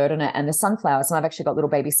a little bird on it and the sunflowers. And I've actually got little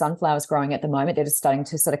baby sunflowers growing at the moment. They're just starting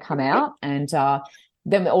to sort of come out, and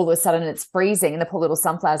then all of a sudden it's freezing and the poor little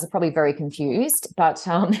sunflowers are probably very confused, but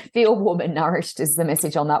feel warm and nourished is the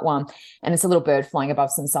message on that one. And it's a little bird flying above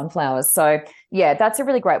some sunflowers. So yeah, that's a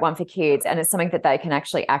really great one for kids, and it's something that they can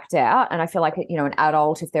actually act out. And I feel like, an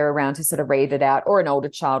adult, if they're around to sort of read it out, or an older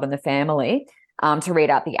child in the family to read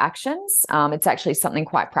out the actions, it's actually something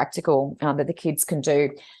quite practical that the kids can do.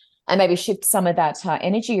 And maybe shift some of that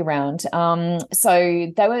energy around.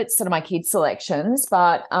 So they were sort of my kids' selections,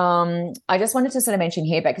 but I just wanted to sort of mention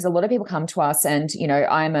here, because a lot of people come to us and,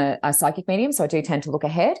 I'm a psychic medium, so I do tend to look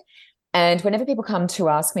ahead. And whenever people come to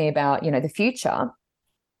ask me about, the future,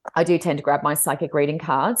 I do tend to grab my psychic reading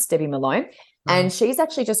cards, Debbie Malone, and she's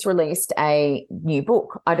actually just released a new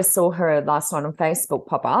book. I just saw her last night on Facebook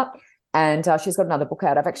pop up. And she's got another book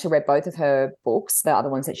out. I've actually read both of her books, the other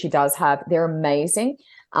ones that she does have. They're amazing.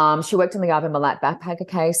 She worked on the Arvin Milat backpacker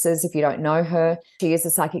cases. If you don't know her, she is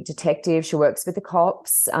a psychic detective. She works with the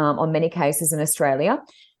cops on many cases in Australia,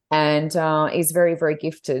 and is very, very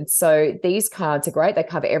gifted. So these cards are great. They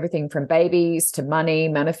cover everything from babies to money,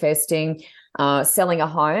 manifesting, selling a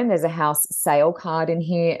home. There's a house sale card in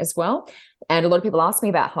here as well. And a lot of people ask me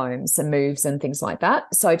about homes and moves and things like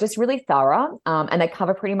that. So just really thorough, and they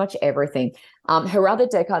cover pretty much everything. Her other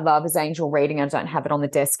deck I love is Angel Reading. I don't have it on the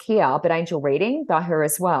desk here, but Angel Reading by her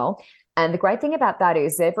as well. And the great thing about that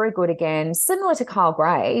is they're very good, again, similar to Carl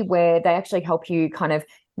Gray, where they actually help you kind of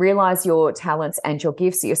realize your talents and your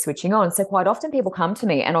gifts that you're switching on. So quite often people come to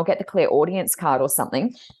me and I'll get the clairaudience card or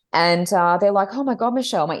something. And they're like, oh my God,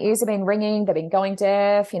 Michelle, my ears have been ringing. They've been going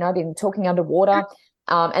deaf. I've been talking underwater.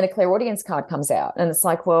 And a clairaudience card comes out. And it's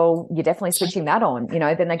like, well, you're definitely switching that on.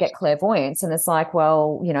 Then they get clairvoyance. And it's like,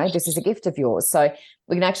 well, this is a gift of yours. So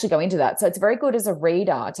we can actually go into that. So it's very good as a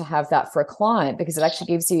reader to have that for a client, because it actually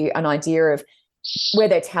gives you an idea of where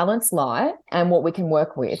their talents lie and what we can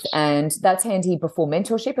work with. And that's handy before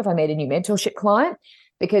mentorship, if I meet a new mentorship client,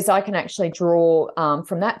 because I can actually draw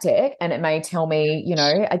from that deck, and it may tell me,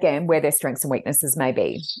 again, where their strengths and weaknesses may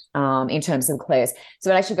be in terms of clairs.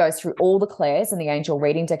 So it actually goes through all the clairs in the Angel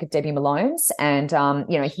Reading deck of Debbie Malone's. And,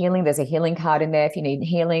 healing, there's a healing card in there if you need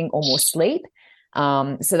healing or more sleep.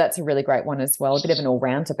 So that's a really great one as well, a bit of an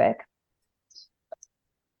all-rounder, Beck.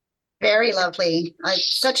 Very lovely.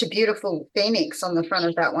 Such a beautiful phoenix on the front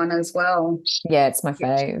of that one as well. Yeah, it's my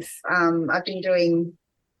fave. I've been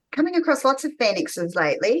coming across lots of phoenixes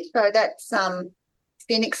lately. So that's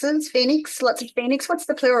phoenix, lots of phoenix. What's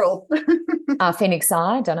the plural? Phoenix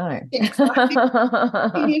eye, don't know.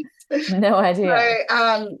 Phoenix. No idea. So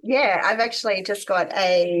I've actually just got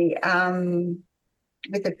a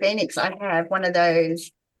with the phoenix, I have one of those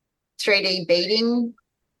 3D beading,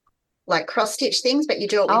 like cross stitch things, but you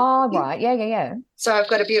do it with right. Yeah. So I've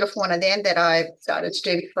got a beautiful one of them that I started to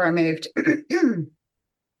do before I moved.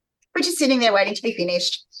 Which is sitting there waiting to be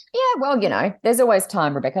finished. Yeah, well, there's always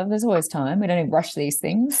time, Rebecca. There's always time. We don't even rush these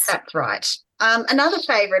things. That's right. Another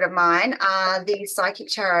favourite of mine are the Psychic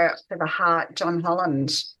Tarot for the Heart, John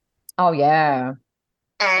Holland. Oh, yeah.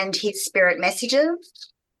 And his spirit messages.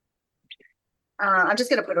 I'm just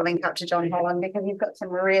going to put a link up to John Holland because he's got some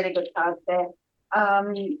really good cards there.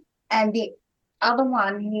 And the other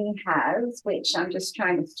one he has, which I'm just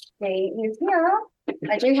trying to see, is here.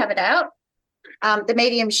 I do have it out. The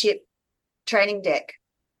mediumship training deck.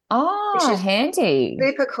 Oh, which is handy.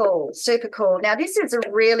 Super cool. Now, this is a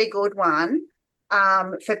really good one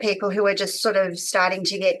for people who are just sort of starting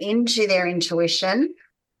to get into their intuition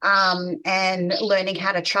and learning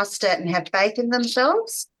how to trust it and have faith in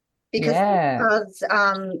themselves. Because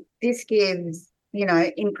this gives,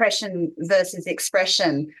 impression versus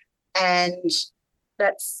expression. And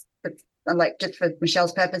that's, like, just for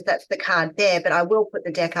Michelle's purpose, that's the card there, but I will put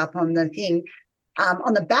the deck up on the thing.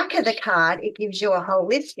 On the back of the card, it gives you a whole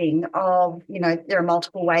listing of, there are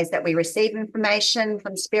multiple ways that we receive information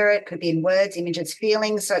from spirit, could be in words, images,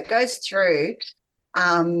 feelings. So it goes through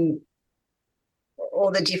all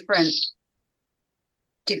the different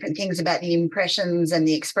things about the impressions and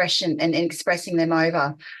the expression and expressing them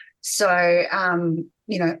over. So,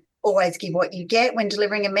 always give what you get when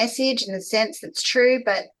delivering a message, in a sense that's true.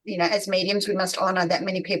 But, as mediums, we must honour that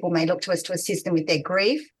many people may look to us to assist them with their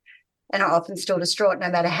grief and are often still distraught no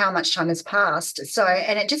matter how much time has passed. So,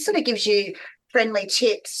 and it just sort of gives you friendly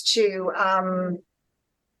tips to,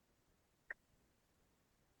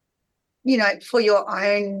 for your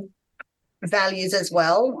own values as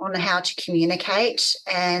well on how to communicate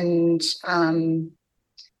and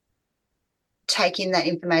take in that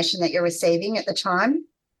information that you're receiving at the time.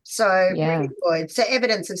 So really good. So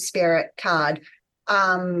evidence of spirit card,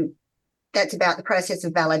 that's about the process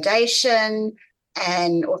of validation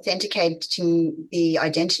and authenticating the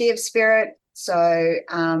identity of spirit. So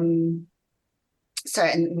and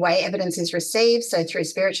the way evidence is received, so through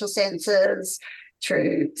spiritual senses,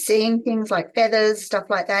 through seeing things like feathers, stuff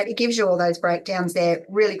like that. It gives you all those breakdowns there.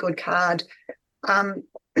 Really good card.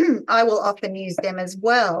 I will often use them as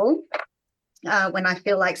well when I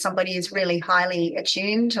feel like somebody is really highly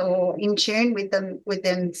attuned or in tune with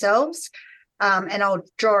themselves. And I'll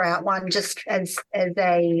draw out one just as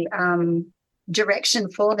a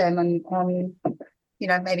direction for them and on,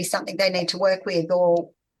 maybe something they need to work with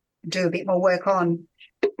or do a bit more work on.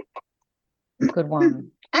 Good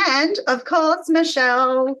one. And, of course,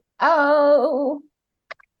 Michelle. Oh.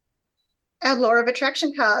 Our Law of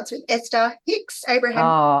Attraction cards with Esther Hicks Abraham.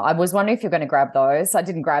 Oh, I was wondering if you're going to grab those. I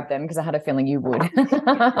didn't grab them because I had a feeling you would.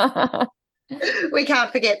 We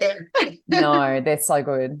can't forget them. No, they're so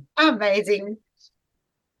good. Amazing.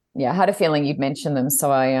 Yeah, I had a feeling you'd mention them,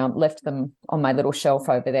 so I left them on my little shelf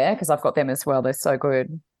over there because I've got them as well. They're so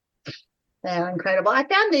good. They're incredible. I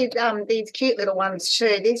found these cute little ones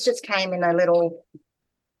too. These just came in a little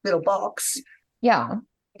box. Yeah.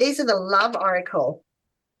 These are the Love Oracle.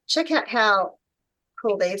 Check out how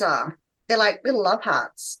cool these are. They're like little love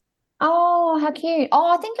hearts. Oh, how cute.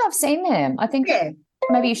 Oh, I think I've seen them. I think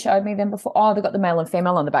maybe you showed me them before. Oh, they've got the male and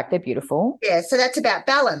female on the back. They're beautiful. Yeah, so that's about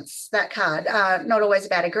balance, that card. Not always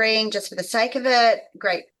about agreeing just for the sake of it.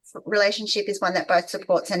 Great relationship is one that both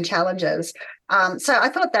supports and challenges. So I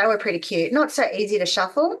thought they were pretty cute. Not so easy to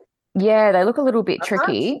shuffle. Yeah, they look a little bit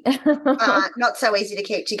tricky. Not so easy to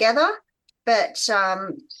keep together, but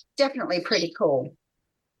definitely pretty cool.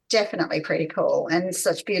 Definitely pretty cool, and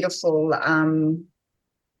such beautiful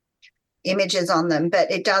images on them.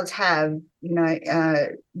 But it does have,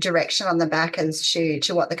 direction on the back as to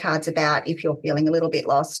what the card's about if you're feeling a little bit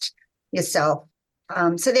lost yourself.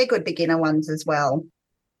 So they're good beginner ones as well.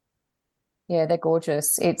 Yeah, they're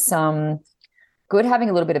gorgeous. It's good having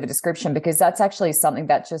a little bit of a description, because that's actually something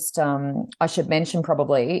that just I should mention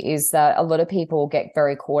probably, is that a lot of people get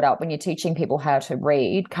very caught up when you're teaching people how to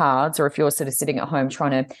read cards, or if you're sort of sitting at home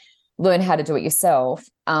trying to learn how to do it yourself.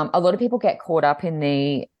 A lot of people get caught up in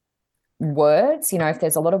the words, if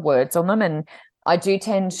there's a lot of words on them. And I do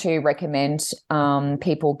tend to recommend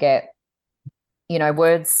people get,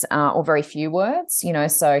 words or very few words,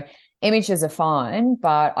 so images are fine,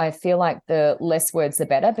 but I feel like the less words, the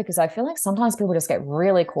better, because I feel like sometimes people just get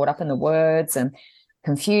really caught up in the words and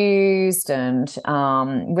confused and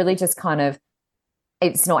really just kind of,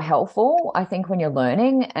 it's not helpful, I think, when you're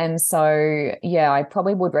learning. And so, yeah, I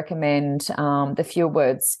probably would recommend the fewer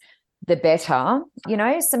words, the better.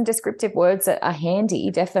 Some descriptive words are handy,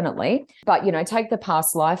 definitely. But, take the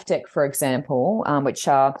past life deck, for example, which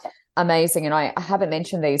are amazing. And I haven't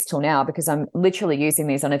mentioned these till now because I'm literally using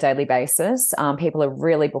these on a daily basis. People are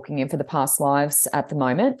really booking in for the past lives at the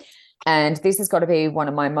moment. And this has got to be one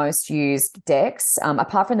of my most used decks.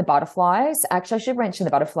 Apart from the butterflies, actually, I should mention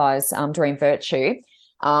the butterflies, Dream Virtue.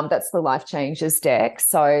 That's the Life Changes deck.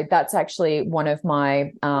 So that's actually one of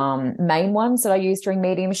my main ones that I use during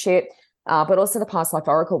mediumship. But also the Past Life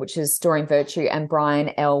Oracle, which is Doreen Virtue and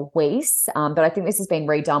Brian L. Weiss. But I think this has been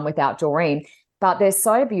redone without Doreen. But they're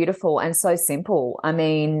so beautiful and so simple. I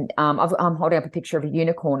mean, I'm holding up a picture of a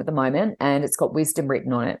unicorn at the moment, and it's got wisdom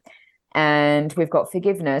written on it. And we've got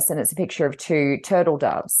forgiveness, and it's a picture of 2 turtle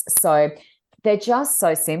doves. So they're just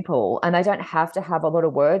so simple, and they don't have to have a lot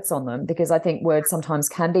of words on them, because I think words sometimes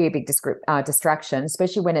can be a big distraction,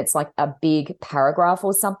 especially when it's like a big paragraph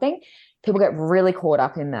or something. People get really caught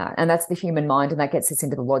up in that, and that's the human mind, and that gets us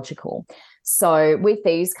into the logical. So with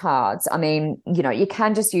these cards, I mean, you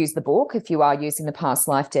can just use the book if you are using the Past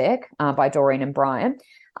Life deck by Doreen and Brian.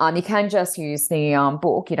 You can just use the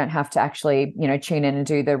book. You don't have to actually, tune in and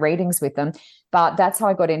do the readings with them. But that's how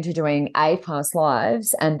I got into doing past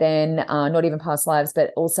lives, and then not even past lives,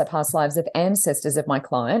 but also past lives of ancestors of my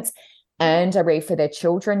clients. And I read for their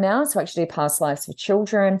children now. So I actually do past lives for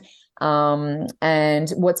children. And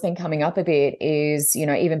what's been coming up a bit is,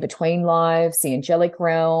 even between lives, the angelic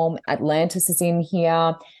realm, Atlantis is in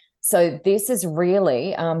here. So this is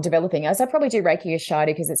really developing, as I probably do Reiki Ashadi,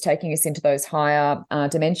 because it's taking us into those higher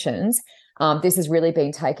dimensions. This has really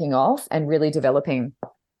been taking off and really developing.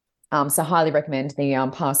 So highly recommend the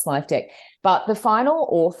Past Life deck. But the final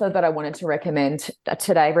author that I wanted to recommend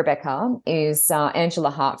today, Rebecca, is Angela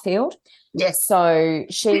Hartfield. Yes. So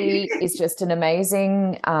she is just an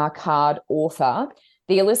amazing card author.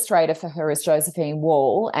 The illustrator for her is Josephine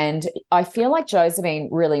Wall. And I feel like Josephine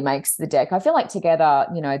really makes the deck. I feel like together,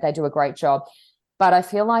 they do a great job. But I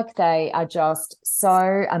feel like they are just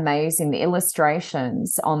so amazing. The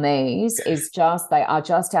illustrations on these they are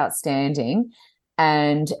just outstanding.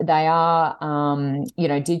 And they are,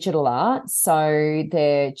 digital art. So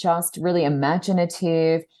they're just really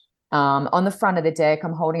imaginative. On the front of the deck,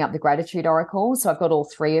 I'm holding up the Gratitude Oracle. So I've got all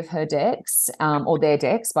 3 of her decks, or their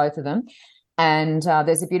decks, both of them. And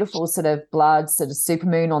there's a beautiful sort of blood sort of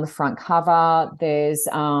supermoon on the front cover. There's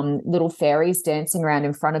little fairies dancing around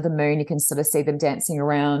in front of the moon. You can sort of see them dancing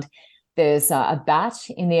around. There's a bat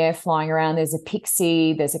in the air flying around. There's a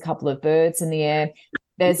pixie. There's a couple of birds in the air.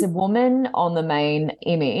 There's a woman on the main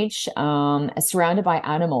image surrounded by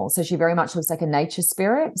animals. So she very much looks like a nature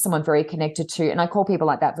spirit, someone very connected to, and I call people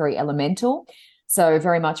like that very elemental. So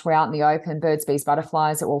very much we're out in the open, birds, bees,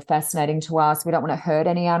 butterflies are all fascinating to us. We don't want to hurt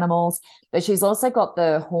any animals. But she's also got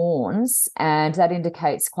the horns, and that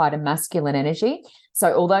indicates quite a masculine energy.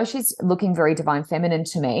 So although she's looking very divine feminine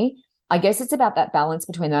to me, I guess it's about that balance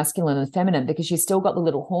between masculine and feminine, because she's still got the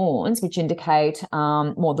little horns, which indicate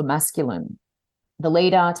more the masculine, the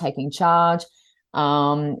leader taking charge,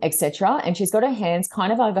 etc. And she's got her hands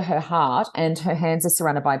kind of over her heart, and her hands are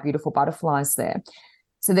surrounded by beautiful butterflies there.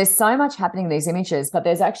 So there's so much happening in these images, but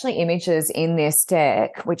there's actually images in this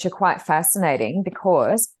deck which are quite fascinating,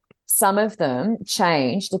 because some of them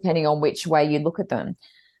change depending on which way you look at them.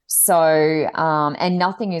 So, and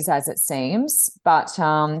nothing is as it seems, but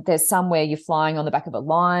there's some where you're flying on the back of a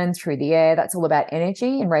lion through the air. That's all about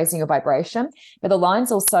energy and raising your vibration. But the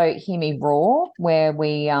lines also hear me roar, where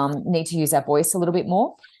we need to use our voice a little bit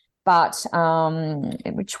more. But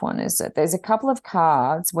which one is it? There's a couple of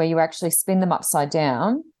cards where you actually spin them upside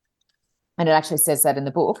down, and it actually says that in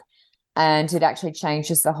the book, and it actually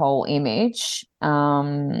changes the whole image.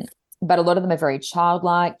 But a lot of them are very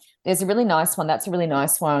childlike. There's a really nice one. That's a really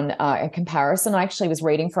nice one, a comparison. I actually was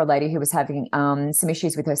reading for a lady who was having some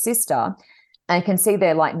issues with her sister, and you can see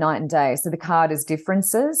they're like night and day. So the card is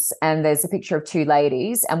differences, and there's a picture of two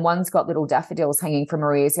ladies, and one's got little daffodils hanging from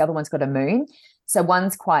her ears. The other one's got a moon. So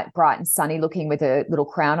one's quite bright and sunny looking with a little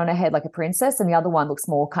crown on her head like a princess, and the other one looks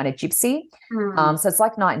more kind of gypsy. So it's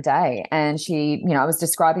like night and day. And she, I was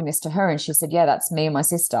describing this to her, and she said, yeah, that's me and my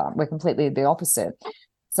sister. We're completely the opposite.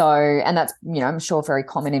 So, and that's, I'm sure very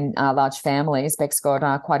common in large families. Beck's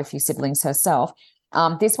got quite a few siblings herself.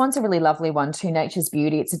 This one's a really lovely one too, Nature's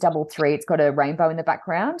Beauty. It's a 3. It's got a rainbow in the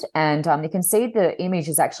background, and you can see the image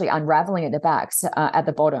is actually unraveling at the back, at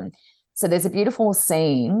the bottom. So there's a beautiful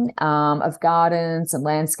scene of gardens and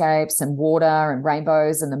landscapes and water and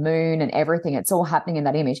rainbows and the moon and everything. It's all happening in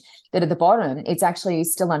that image. But at the bottom, it's actually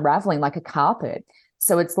still unraveling like a carpet.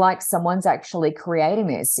 So it's like someone's actually creating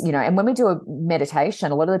this, and when we do a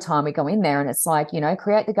meditation, a lot of the time we go in there and it's like,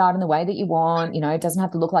 create the garden the way that you want, it doesn't have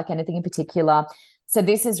to look like anything in particular. So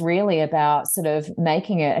this is really about sort of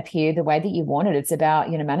making it appear the way that you want it. It's about,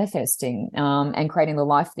 manifesting and creating the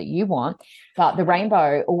life that you want. But the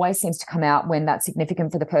rainbow always seems to come out when that's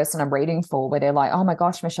significant for the person I'm reading for, where they're like, oh my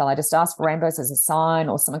gosh, Michelle, I just asked for rainbows as a sign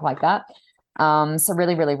or something like that. So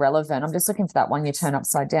really, really relevant. I'm just looking for that one you turn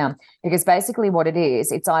upside down, because basically what it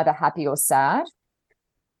is, it's either happy or sad,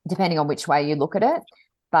 depending on which way you look at it.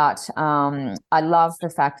 But I love the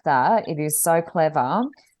fact that it is so clever.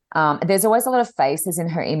 There's always a lot of faces in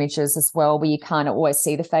her images as well, where you can't always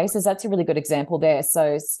see the faces. That's a really good example there.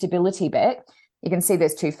 So stability, Beck. You can see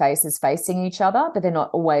there's two faces facing each other, but they're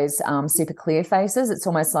not always super clear faces. It's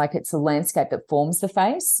almost like it's a landscape that forms the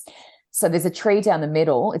face. So there's a tree down the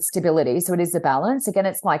middle. It's stability. So it is the balance. Again,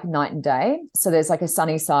 it's like night and day. So there's like a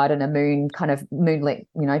sunny side and a moon, kind of moonlit,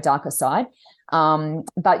 darker side.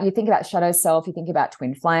 But you think about shadow self, you think about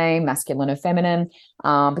twin flame, masculine and feminine.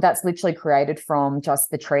 But that's literally created from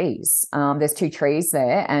just the trees. There's two trees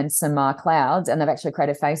there and some clouds, and they've actually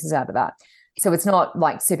created faces out of that. So it's not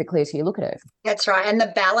like super clear till you look at it. That's right. And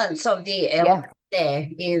the balance of the elements there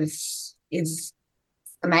is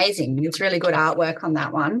amazing. It's really good artwork on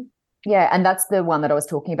that one. Yeah, and that's the one that I was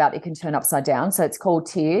talking about. It can turn upside down. So it's called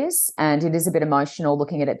Tears, and it is a bit emotional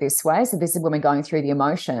looking at it this way. So this is when we're going through the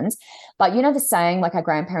emotions. But the saying, like our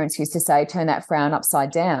grandparents used to say, turn that frown upside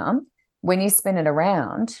down. When you spin it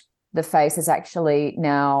around, the face is actually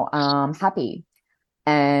now happy.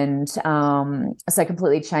 And so it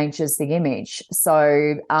completely changes the image.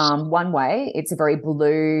 So one way, it's a very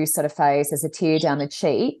blue sort of face. There's a tear down the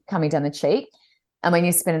cheek, coming down the cheek. And when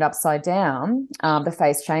you spin it upside down, the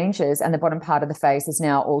face changes, and the bottom part of the face is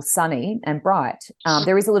now all sunny and bright.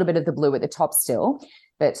 There is a little bit of the blue at the top still,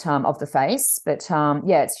 but of the face. But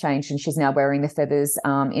it's changed, and she's now wearing the feathers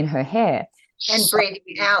in her hair. And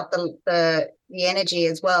breathing out the energy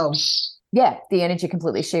as well. Yeah, the energy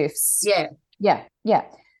completely shifts. Yeah.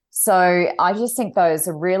 So I just think those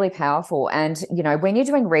are really powerful. And, when you're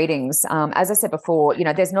doing readings, as I said before,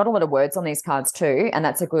 there's not a lot of words on these cards too. And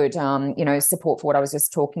that's a good, support for what I was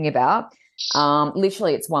just talking about.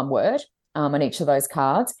 Literally, it's one word on each of those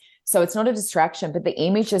cards. So it's not a distraction, but the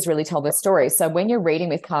images really tell the story. So when you're reading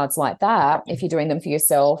with cards like that, if you're doing them for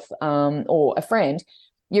yourself or a friend,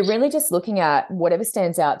 you're really just looking at whatever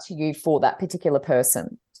stands out to you for that particular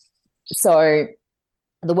person. So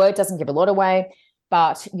the word doesn't give a lot away.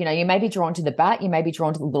 But, you may be drawn to the bat, you may be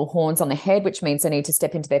drawn to the little horns on the head, which means they need to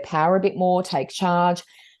step into their power a bit more, take charge.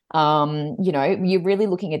 You're really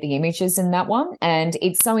looking at the images in that one. And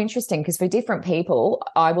it's so interesting because for different people,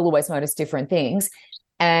 I will always notice different things.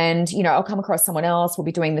 And, I'll come across someone else, we'll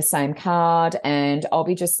be doing the same card, and I'll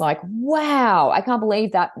be just like, wow, I can't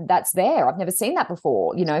believe that's there. I've never seen that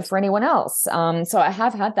before, for anyone else. So I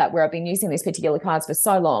have had that where I've been using these particular cards for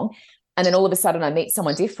so long. And then all of a sudden I meet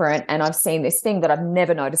someone different and I've seen this thing that I've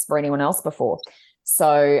never noticed for anyone else before.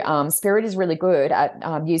 So Spirit is really good at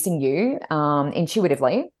using you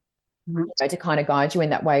intuitively, to kind of guide you in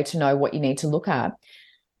that way to know what you need to look at.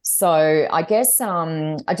 So I guess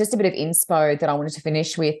just a bit of inspo that I wanted to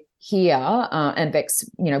finish with here, and Bex,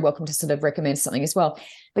 welcome to sort of recommend something as well.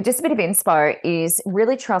 But just a bit of inspo is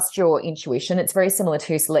really trust your intuition. It's very similar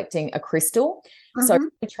to selecting a crystal. So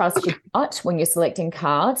really trust your gut when you're selecting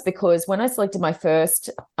cards, because when I selected my first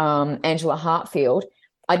Angela Hartfield,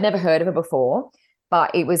 I'd never heard of her before,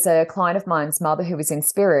 but it was a client of mine's mother who was in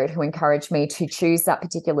Spirit who encouraged me to choose that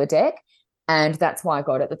particular deck. And that's why I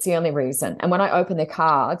got it. That's the only reason. And when I opened the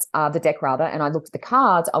deck, and I looked at the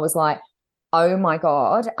cards, I was like, oh my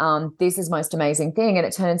God, this is the most amazing thing. And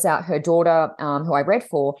it turns out her daughter, who I read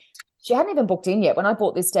for, she hadn't even booked in yet. When I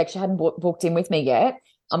bought this deck, she hadn't booked in with me yet.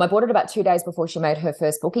 I bought it about 2 days before she made her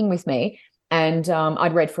first booking with me. And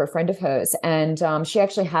I'd read for a friend of hers. And she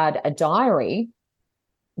actually had a diary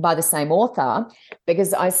by the same author,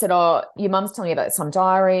 because I said, oh, your mum's telling you about some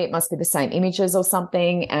diary. It must be the same images or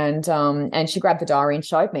something. And she grabbed the diary and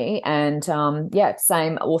showed me. And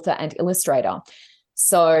same author and illustrator.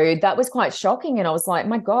 So that was quite shocking. And I was like,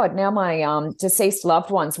 my God, now my deceased loved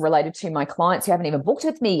ones related to my clients who haven't even booked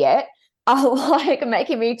with me yet are like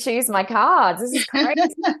making me choose my cards. This is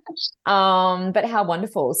crazy. But how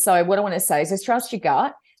wonderful. So what I want to say is just trust your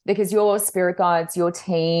gut, because your spirit guides, your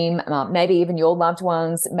team, maybe even your loved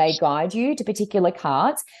ones may guide you to particular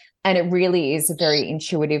cards. And it really is a very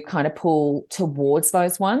intuitive kind of pull towards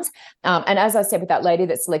those ones. And as I said, with that lady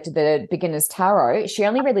that selected the beginner's tarot, she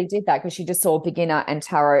only really did that because she just saw beginner and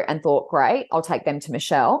tarot and thought, great, I'll take them to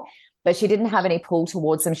Michelle. But she didn't have any pull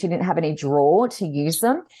towards them. She didn't have any draw to use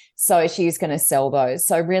them. So she's going to sell those.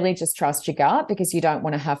 So really just trust your gut, because you don't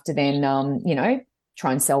want to have to then,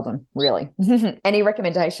 try and sell them, really. Any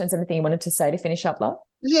recommendations, anything you wanted to say to finish up, love?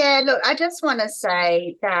 Yeah, look, I just want to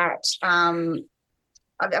say that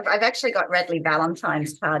I've actually got Radley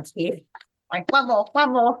Valentine's cards here. Like one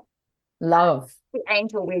more. Love. The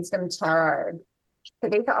Angel Wisdom Tarot. So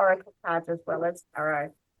these are oracle cards as well as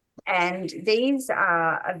tarot. And these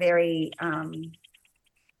are a very,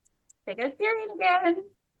 there goes Darian again.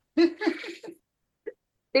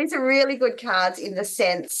 These are really good cards in the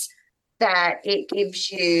sense that it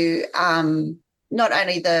gives you not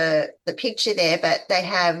only the picture there, but they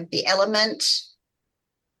have the element,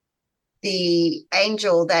 the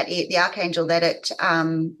angel the archangel that it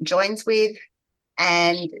joins with,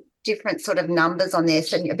 and different sort of numbers on there,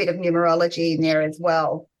 so a bit of numerology in there as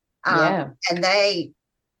well. And they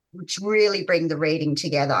really bring the reading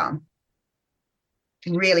together.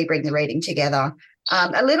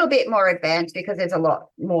 A little bit more advanced because there's a lot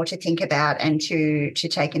more to think about and to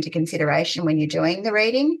take into consideration when you're doing the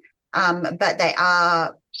reading. But they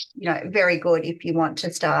are, very good if you want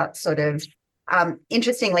to start sort of,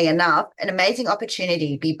 interestingly enough, an amazing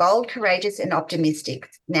opportunity. Be bold, courageous, and optimistic.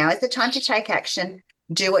 Now is the time to take action.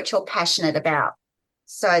 Do what you're passionate about.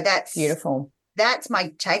 So that's beautiful. That's my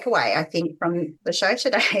takeaway, I think, from the show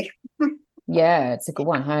today. Yeah, it's a good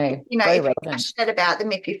one. Hey, if you're passionate about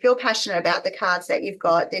them, if you feel passionate about the cards that you've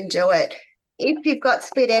got, then do it. If you've got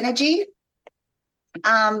split energy,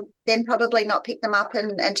 then probably not pick them up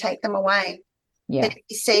and take them away. Yeah. But if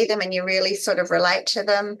you see them and you really sort of relate to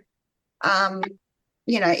them,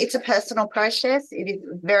 it's a personal process. It is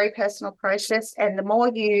a very personal process. And the more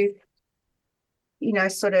you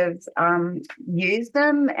sort of use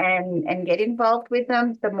them and get involved with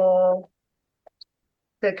them, the more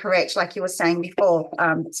the correct, like you were saying before,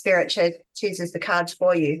 Spirit chooses the cards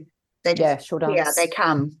for you. They just, sure does. Yeah, they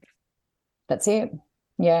come. That's it.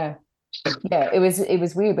 Yeah. Yeah, it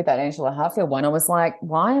was weird with that Angela Hartfield one. I was like,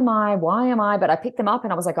 why am I? But I picked them up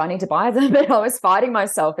and I was like, I need to buy them. But I was fighting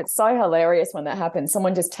myself. It's so hilarious when that happens.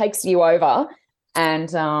 Someone just takes you over.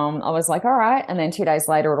 And I was like, all right. And then 2 days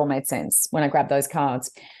later, it all made sense when I grabbed those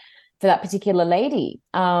cards for that particular lady.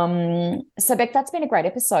 So Beck, that's been a great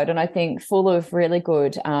episode. And I think full of really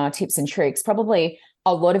good tips and tricks, probably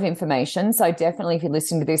a lot of information. So definitely if you're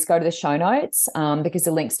listening to this, go to the show notes because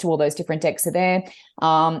the links to all those different decks are there.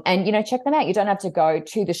 And, check them out. You don't have to go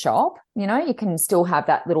to the shop. You can still have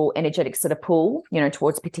that little energetic sort of pull,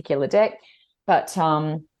 towards a particular deck. But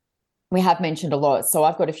we have mentioned a lot. So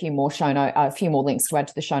I've got a few more links to add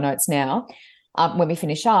to the show notes now when we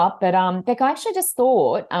finish up. But Beck, I actually just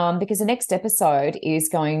thought, because the next episode is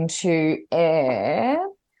going to air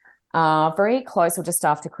very close or just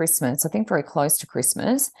after Christmas, I think very close to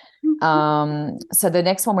Christmas. So the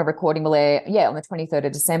next one we're recording will air, on the 23rd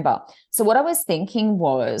of December. So what I was thinking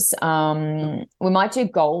was we might do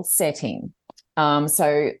goal setting.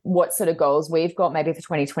 So what sort of goals we've got maybe for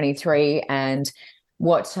 2023 and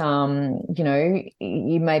what,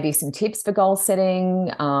 you maybe some tips for goal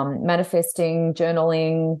setting, manifesting,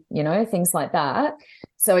 journaling, things like that.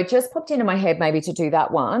 So it just popped into my head maybe to do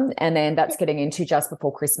that one. And then that's getting into just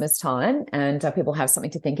before Christmas time. And people have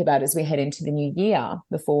something to think about as we head into the new year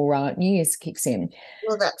before New Year's kicks in.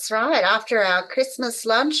 Well, that's right. After our Christmas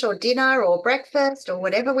lunch or dinner or breakfast or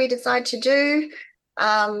whatever we decide to do,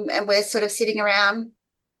 and we're sort of sitting around.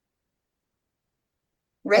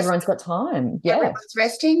 Everyone's got time. Yeah. Everyone's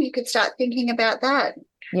resting. You could start thinking about that.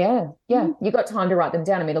 Yeah. You got time to write them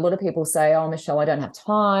down. I mean, a lot of people say, oh, Michelle, I don't have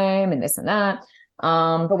time and this and that.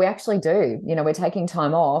 But we actually do. We're taking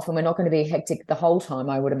time off and we're not going to be hectic the whole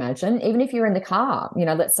time, I would imagine. Even if you're in the car,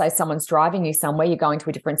 let's say someone's driving you somewhere, you're going to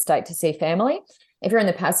a different state to see family. If you're in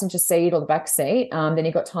the passenger seat or the back seat, then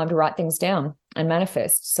you've got time to write things down and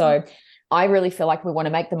manifest. So I really feel like we want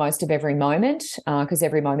to make the most of every moment because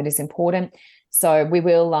every moment is important. So we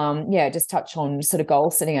will, just touch on sort of goal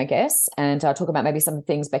setting, I guess, and talk about maybe some of the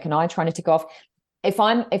things Beck and I are trying to tick off. If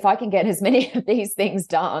I can get as many of these things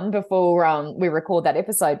done before we record that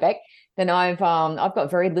episode, Beck, then I've got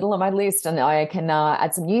very little on my list, and I can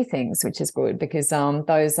add some new things, which is good because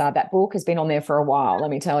that book has been on there for a while. Let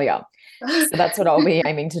me tell you. So that's what I'll be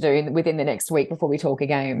aiming to do within the next week before we talk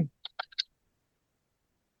again.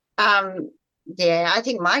 Yeah, I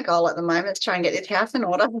think my goal at the moment is try and get this house in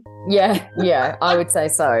order. Yeah, I would say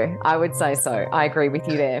so. I agree with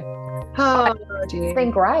you there. Oh, dear. It's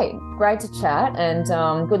been great to chat, and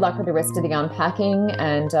good luck with the rest of the unpacking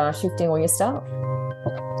and shifting all your stuff.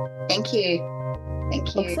 Thank you.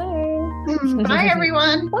 Talk soon. Bye,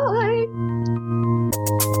 everyone. Bye.